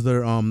those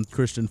other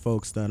Christian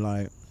folks that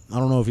like I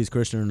don't know if he's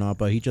Christian or not,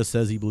 but he just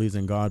says he believes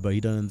in God, but he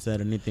doesn't say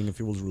anything if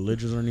he was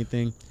religious or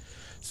anything.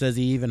 Says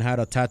he even had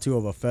a tattoo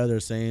of a feather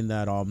saying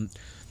that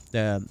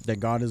that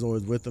God is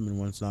always with him and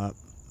whatnot.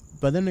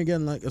 But then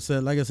again, like I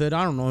said,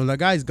 I don't know. The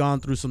guy's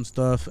gone through some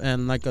stuff,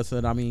 and like I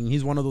said, I mean,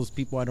 he's one of those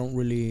people I don't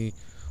really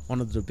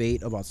want to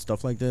debate about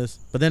stuff like this.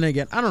 But then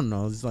again, I don't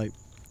know. It's like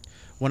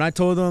when I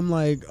told him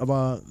like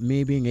about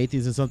me being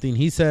atheist and something,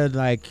 he said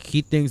like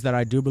he thinks that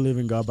I do believe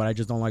in God, but I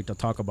just don't like to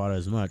talk about it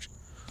as much.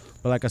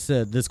 But like I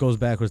said, this goes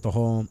back with the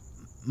whole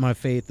my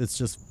faith. It's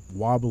just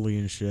wobbly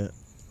and shit.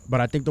 But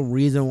I think the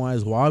reason why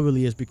it's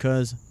wobbly is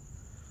because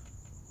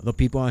the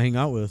people I hang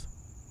out with.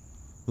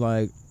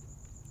 Like,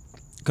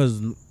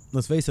 because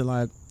let's face it,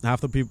 like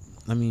half the people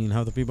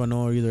I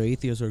know are either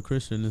atheists or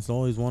Christian. It's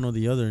always one or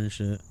the other and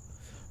shit.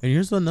 And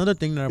here's another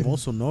thing that I've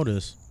also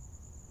noticed.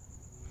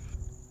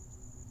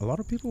 A lot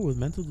of people with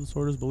mental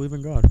disorders believe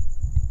in God.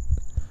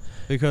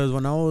 Because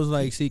when I was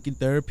like seeking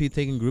therapy,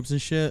 taking groups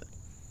and shit,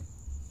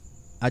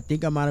 I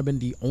think I might have been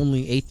the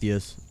only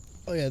atheist.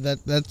 Oh yeah,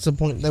 that's the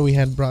point that we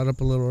had brought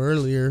up a little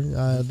earlier.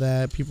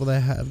 That people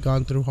that have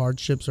gone through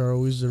hardships are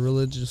always the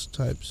religious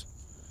types.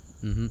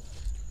 Mm-hmm.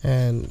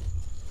 And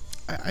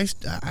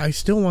I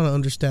still want to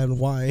understand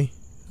why,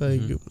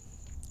 like,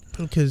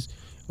 because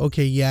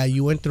okay, yeah,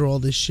 you went through all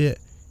this shit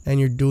and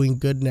you're doing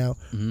good now.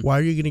 Mm-hmm. Why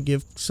are you gonna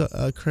give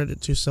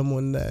credit to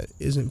someone that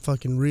isn't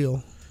fucking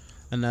real?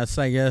 And that's,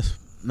 I guess,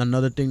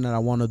 another thing that I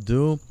want to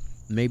do.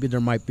 Maybe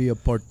there might be a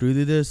part 3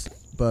 to this,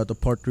 but the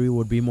part 3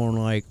 would be more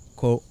like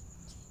quote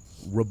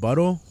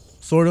rebuttal,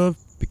 sort of,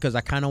 because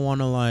I kind of want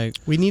to like.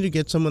 We need to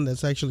get someone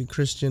that's actually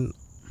Christian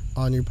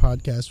on your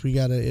podcast. We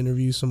gotta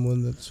interview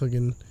someone that's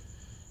fucking,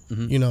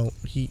 you know,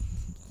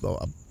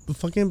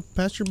 fucking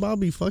Pastor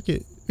Bobby. Fuck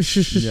it.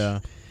 Yeah,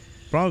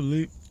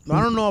 probably.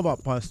 I don't know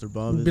about Pastor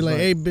Bob. Be like,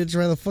 hey, bitch,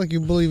 why the fuck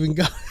you believe in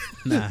God?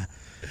 Nah,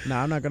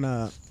 I'm not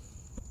gonna.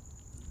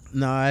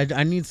 No,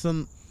 I need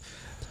some.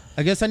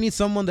 I guess I need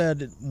someone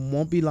that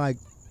won't be like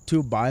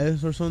too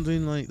biased or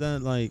something like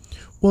that. Like,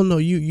 well, no,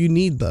 you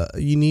need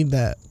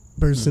that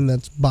person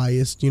that's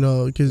biased, you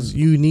know, because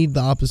you need the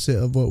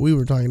opposite of what we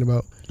were talking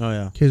about. Oh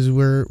yeah, because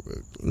we're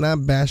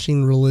not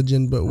bashing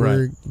religion, but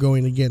we're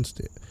going against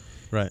it.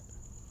 Right.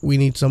 We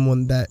need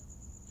someone that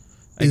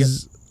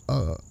is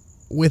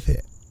with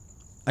it.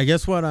 I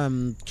guess what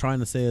I'm trying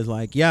to say is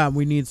like, yeah,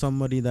 we need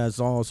somebody that's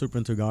all super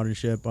into God and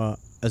shit, but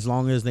as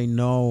long as they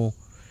know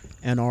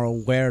and are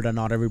aware that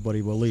not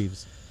everybody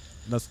believes.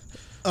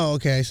 Oh,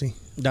 okay, I see.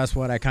 That's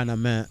what I kind of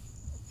meant.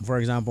 For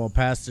example, a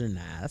pastor,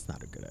 nah, that's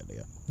not a good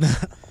idea.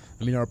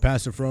 I mean, they're a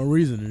pastor for a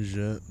reason and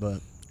shit, but.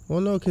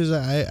 Well, no, because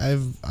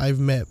I've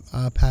met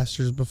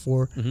pastors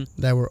before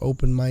that were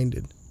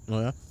open-minded. Oh,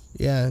 yeah?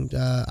 Yeah, and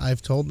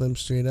I've told them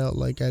straight out,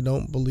 like, I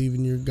don't believe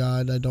in your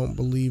God. I don't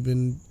believe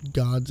in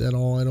gods at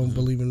all. I don't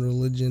believe in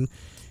religion.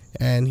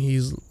 And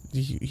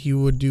he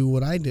would do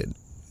what I did.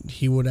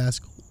 He would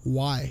ask,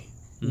 why?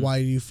 Why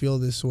do you feel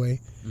this way?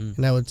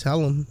 And I would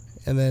tell him,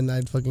 and then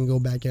I'd fucking go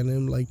back at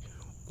him, like,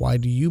 why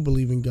do you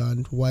believe in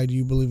God? Why do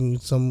you believe in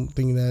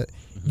something that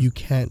you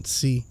can't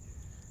see?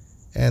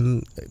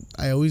 And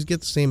I always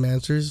get the same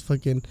answers.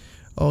 Fucking,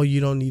 oh, you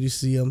don't need to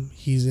see him.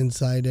 He's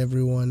inside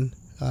everyone.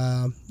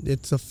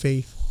 It's a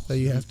faith that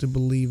you have to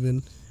believe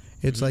in.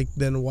 It's like,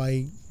 then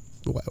why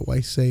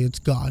say it's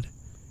God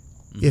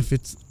if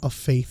it's a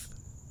faith?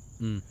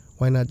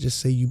 Why not just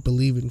say you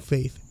believe in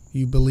faith?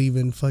 You believe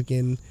in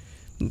fucking.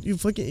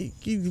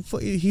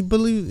 He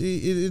believes.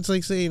 It's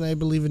like saying I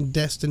believe in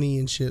destiny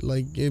and shit.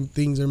 Like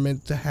things are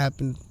meant to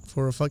happen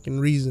for a fucking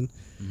reason,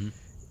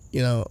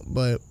 you know.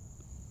 But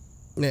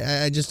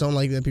I just don't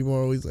like that people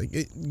are always like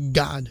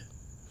God,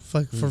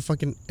 for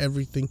fucking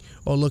everything.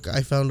 Oh look,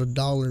 I found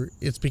 $1.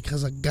 It's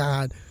because of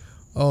God.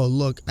 Oh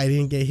look, I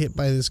didn't get hit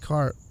by this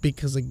car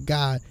because of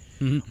God.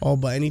 Oh,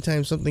 but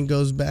anytime something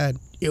goes bad,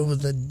 it was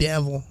the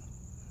devil.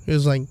 It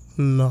was like,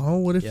 no.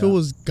 What if it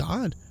was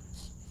God?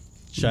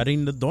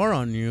 Shutting the door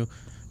on you,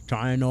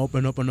 trying to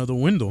open up another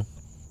window.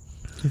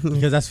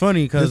 Because that's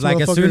funny. Because like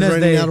as soon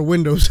as they out of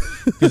windows,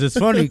 because it's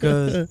funny.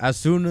 Because as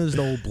soon as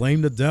they'll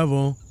blame the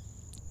devil,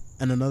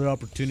 and another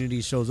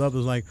opportunity shows up,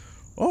 it's like,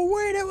 Oh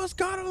wait, it was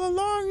God all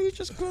along. You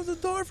just closed the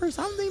door for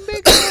something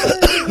bigger.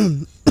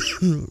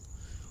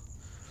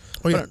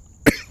 Oh yeah,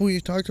 we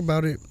talked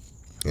about it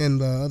in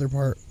the other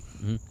part.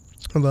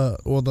 The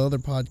other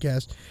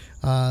podcast,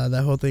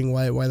 that whole thing.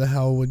 Why the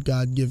hell would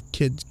God give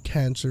kids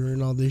cancer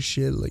and all this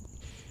shit? Like,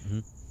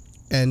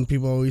 and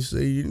people always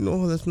say,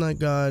 that's not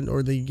God,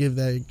 or they give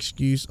that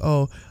excuse.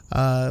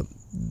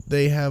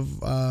 They have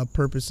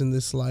purpose in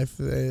this life.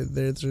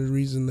 There's a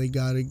reason they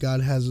got it.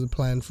 God has a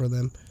plan for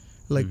them.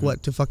 Like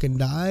what, to fucking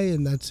die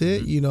and that's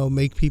it?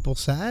 Make people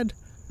sad.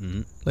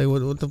 Like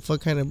what the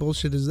fuck kind of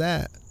bullshit is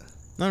that?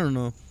 I don't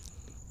know.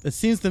 It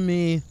seems to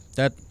me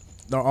that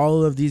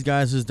all of these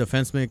guys'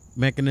 defense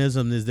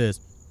mechanism is this.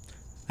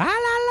 Ah, la,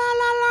 la,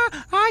 la,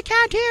 la, I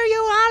can't hear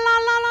you. Ah, la,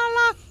 la, la,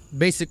 la.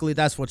 Basically,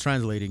 that's what's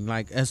translating.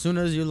 Like, as soon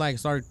as you, like,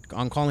 start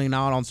on calling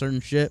out on certain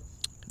shit,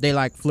 they,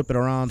 like, flip it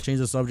around, change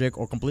the subject,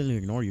 or completely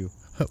ignore you.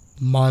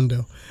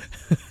 Mondo.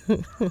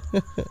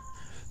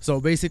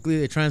 So,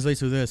 basically, it translates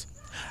to this.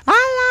 Ah,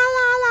 la,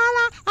 la, la,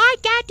 la, I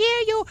can't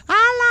hear you.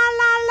 Ah, la,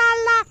 la, la,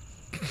 la.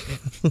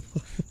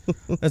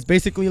 That's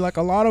basically like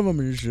a lot of them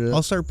and shit.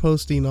 I'll start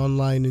posting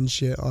online and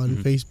shit on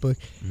Facebook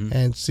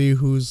and see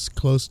who's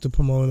close to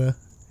Pomona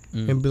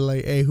and be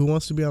like, hey, who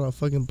wants to be on a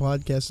fucking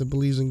podcast that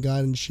believes in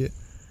God and shit?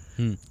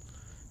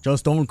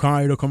 Just don't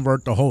try to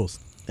convert the host.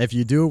 If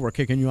you do, we're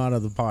kicking you out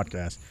of the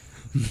podcast.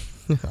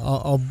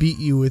 I'll beat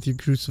you with your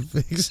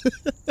crucifix.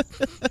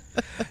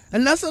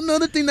 And that's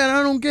another thing that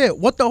I don't get.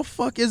 What the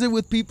fuck is it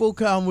with people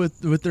come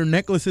with their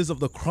necklaces of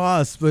the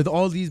cross, with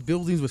all these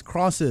buildings with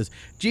crosses?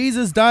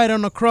 Jesus died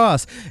on a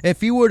cross.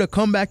 If he were to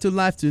come back to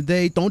life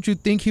today, don't you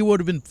think he would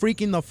have been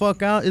freaking the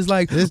fuck out? It's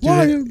like, this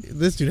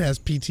dude has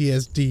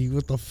PTSD.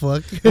 What the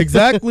fuck?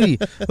 Exactly.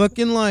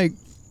 Fucking like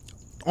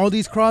all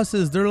these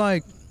crosses, they're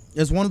like,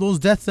 it's one of those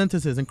death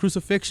sentences and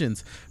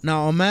crucifixions.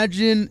 Now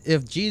imagine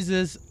if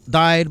Jesus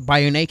died by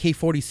an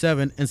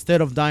AK-47 instead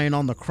of dying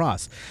on the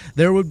cross.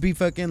 There would be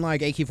fucking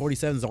like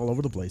AK-47s all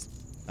over the place.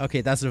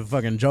 Okay, that's a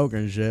fucking joke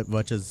and shit,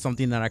 which is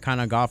something that I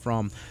kind of got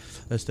from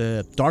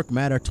the Dark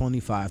Matter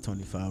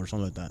 2525 or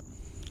something like that.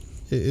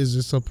 Is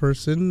this a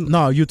person?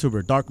 No, a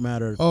YouTuber, Dark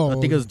Matter. Oh.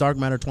 I think it's Dark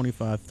Matter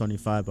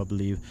 2525, I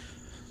believe.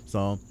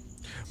 So,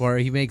 where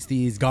he makes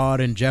these God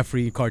and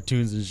Jeffrey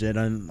cartoons and shit,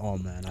 and oh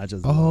man, I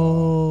just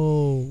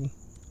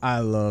I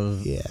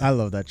love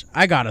that.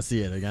 I gotta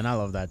see it again. I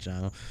love that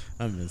channel.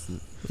 I miss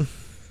it.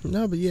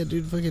 No, but yeah,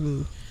 dude,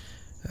 fucking.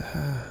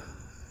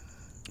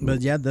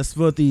 But yeah, that's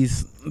what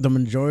the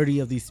majority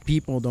of these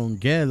people don't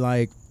get.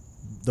 Like,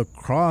 the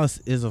cross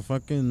is a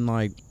fucking,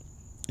 like,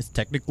 it's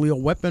technically a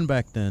weapon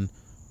back then.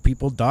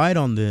 People died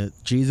on it.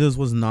 Jesus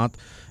was not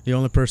the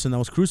only person that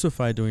was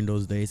crucified during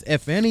those days.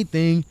 If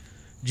anything,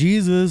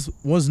 Jesus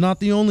was not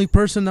the only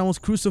person that was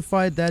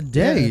crucified that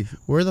day. Yeah.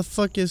 Where the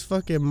fuck is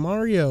fucking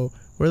Mario?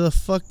 Where the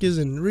fuck is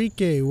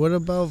Enrique? What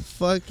about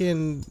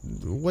fucking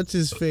what's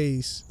his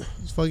face?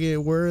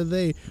 Fucking where are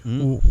they?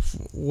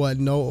 What?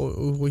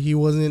 No, he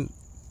wasn't.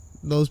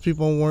 Those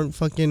people weren't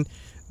fucking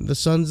the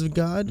sons of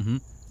God.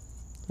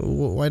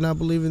 Why not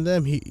believe in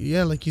them?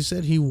 Like you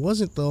said, he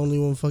wasn't the only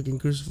one fucking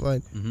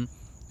crucified.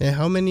 And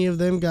how many of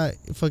them got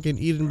fucking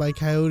eaten by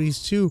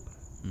coyotes too?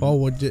 Oh,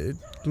 what did?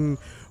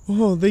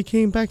 Oh, they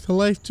came back to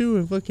life too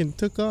and fucking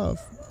took off.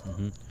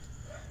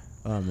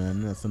 Oh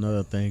man, that's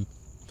another thing.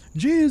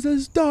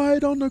 Jesus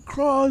died on the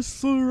cross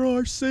for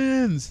our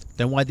sins.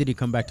 Then why did he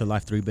come back to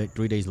life 3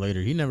 days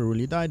later? He never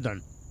really died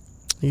then.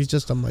 He's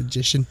just a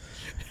magician.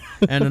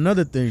 And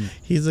another thing.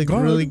 He's a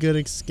really good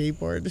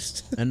escape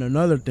artist. And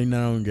another thing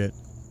that I don't get.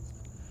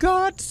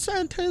 God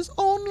sent his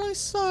only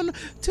son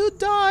to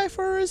die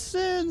for his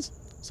sins.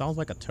 Sounds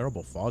like a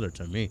terrible father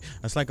to me.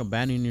 That's like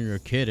abandoning your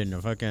kid in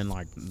a fucking,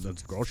 like, the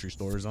grocery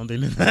store or something.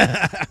 Does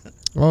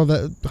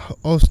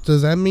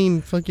that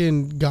mean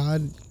fucking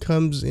God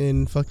comes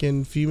in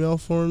fucking female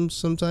forms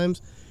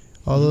sometimes?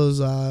 All those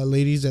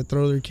ladies that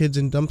throw their kids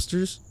in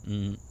dumpsters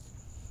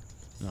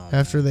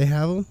after they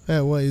have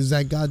them? What, is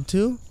that God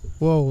too?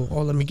 Whoa,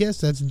 let me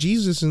guess. That's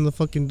Jesus in the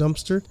fucking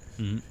dumpster.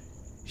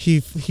 He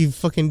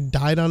fucking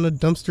died on a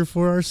dumpster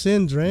for our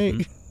sins,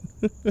 right?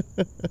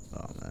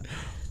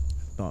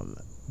 Oh, man.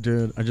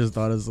 Dude, I just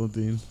thought of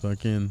something.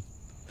 Fucking.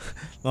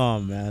 Oh,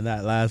 man.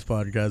 That last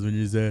podcast when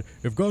you said,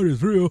 if God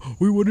is real,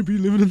 we wouldn't be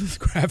living in this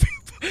crappy.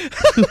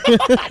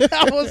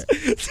 That was.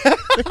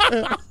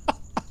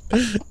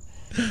 It's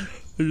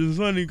just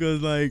funny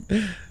because, like,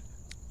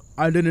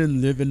 I didn't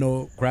live in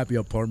no crappy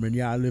apartment.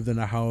 Yeah, I lived in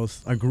a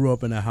house. I grew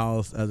up in a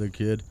house as a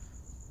kid.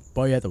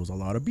 But yeah, there was a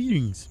lot of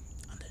beatings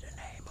under the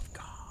name of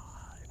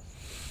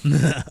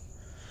God.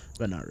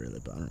 But not really,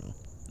 but I don't know.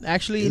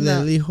 Actually,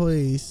 El Hijo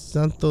y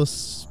Santo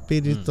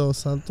Espíritu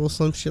Santo,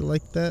 some shit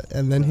like that,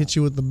 and then hit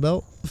you with the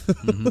belt.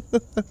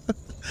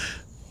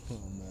 Oh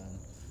man.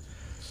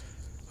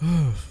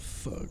 Oh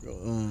fuck.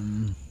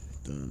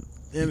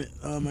 Damn it.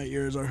 My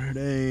ears are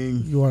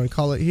hurting. You want to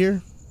call it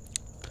here,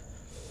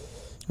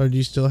 or do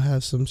you still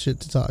have some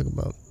shit to talk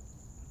about?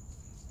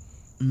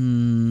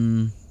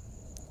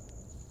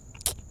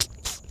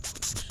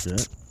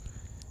 Shit.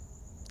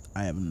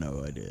 I have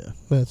no idea.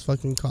 Let's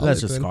fucking call it.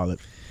 Let's just call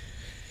it.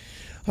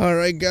 All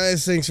right,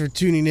 guys. Thanks for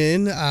tuning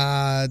in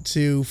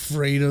to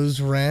Fredo's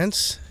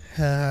Rants.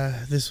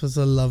 This was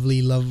a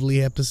lovely,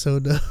 lovely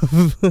episode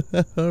of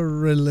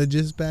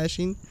religious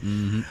bashing.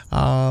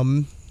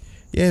 Mm-hmm.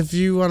 Yeah, if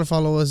you want to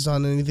follow us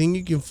on anything,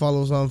 you can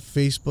follow us on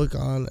Facebook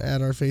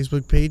at our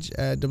Facebook page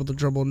at Double the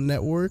Trouble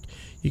Network.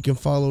 You can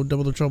follow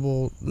Double the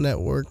Trouble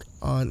Network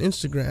on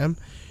Instagram.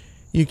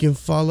 You can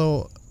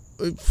follow,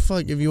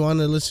 if you want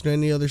to listen to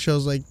any other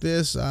shows like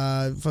this,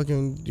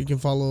 you can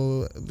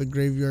follow the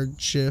Graveyard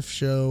Shift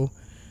Show,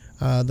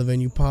 the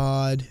Venue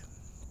Pod,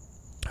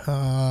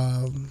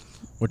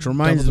 which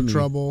reminds Double the me,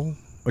 Trouble.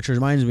 Which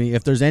reminds me,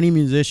 if there's any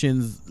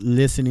musicians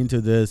listening to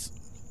this,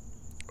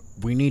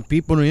 we need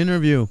people to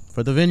interview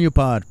for the Venue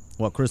Pod.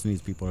 Well, Chris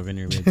needs people to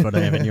interview for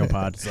the Venue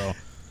Pod. So,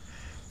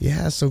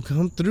 yeah, so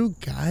come through,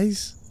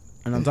 guys.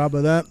 And on top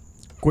of that,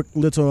 quick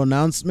little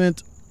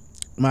announcement.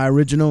 My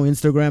original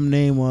Instagram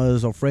name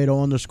was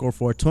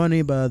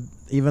Fredo_420, but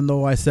even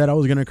though I said I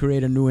was going to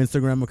create a new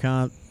Instagram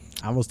account,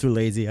 I was too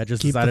lazy. I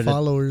just keep decided the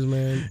followers,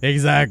 man.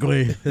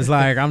 Exactly. It's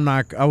like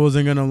I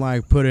wasn't going to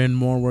like put in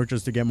more work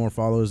just to get more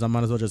followers. I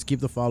might as well just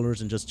keep the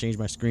followers and just change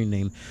my screen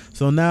name.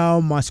 So now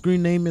my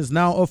screen name is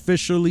now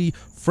officially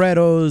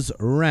Fredo's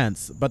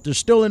Rants, but there's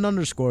still an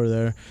underscore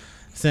there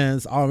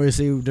since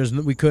obviously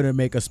we couldn't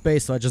make a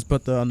space, so I just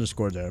put the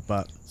underscore there.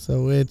 But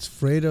so it's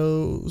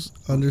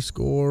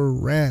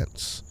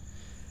Fredo's_Rants.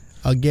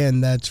 Again,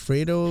 that's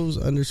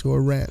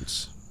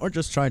Fredo's_Rants. Or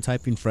just try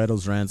typing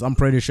Fredo's Rants. I'm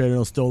pretty sure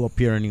it'll still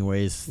appear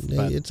anyways.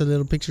 Yeah, it's a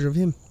little picture of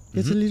him. Mm-hmm.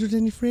 It's a little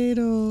tiny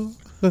Fredo.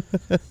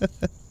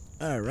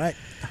 All right.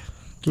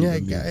 Yeah,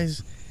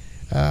 guys.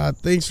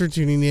 Thanks for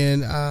tuning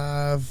in.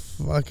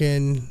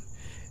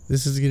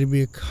 This is gonna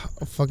be a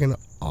fucking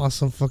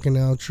awesome fucking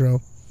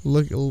outro.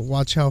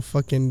 Watch how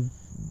fucking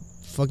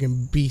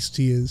beast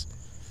he is.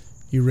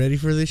 You ready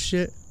for this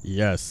shit?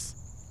 Yes.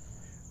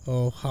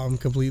 Oh, I'm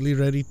completely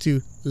ready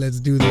too. Let's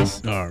do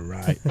this. All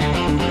right.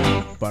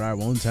 But I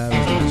won't have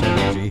as much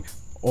energy.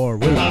 Or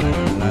will I?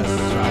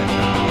 Let's try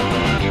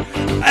now.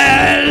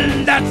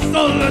 And that's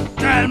all the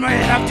time I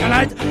have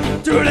tonight.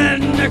 Tune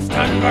in next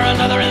time for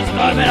another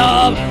installment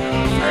of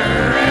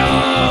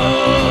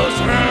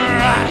Fredo's Rants.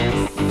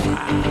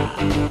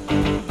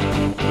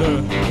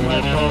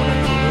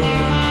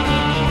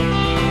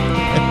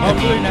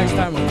 Hopefully next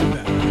time we'll do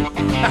that.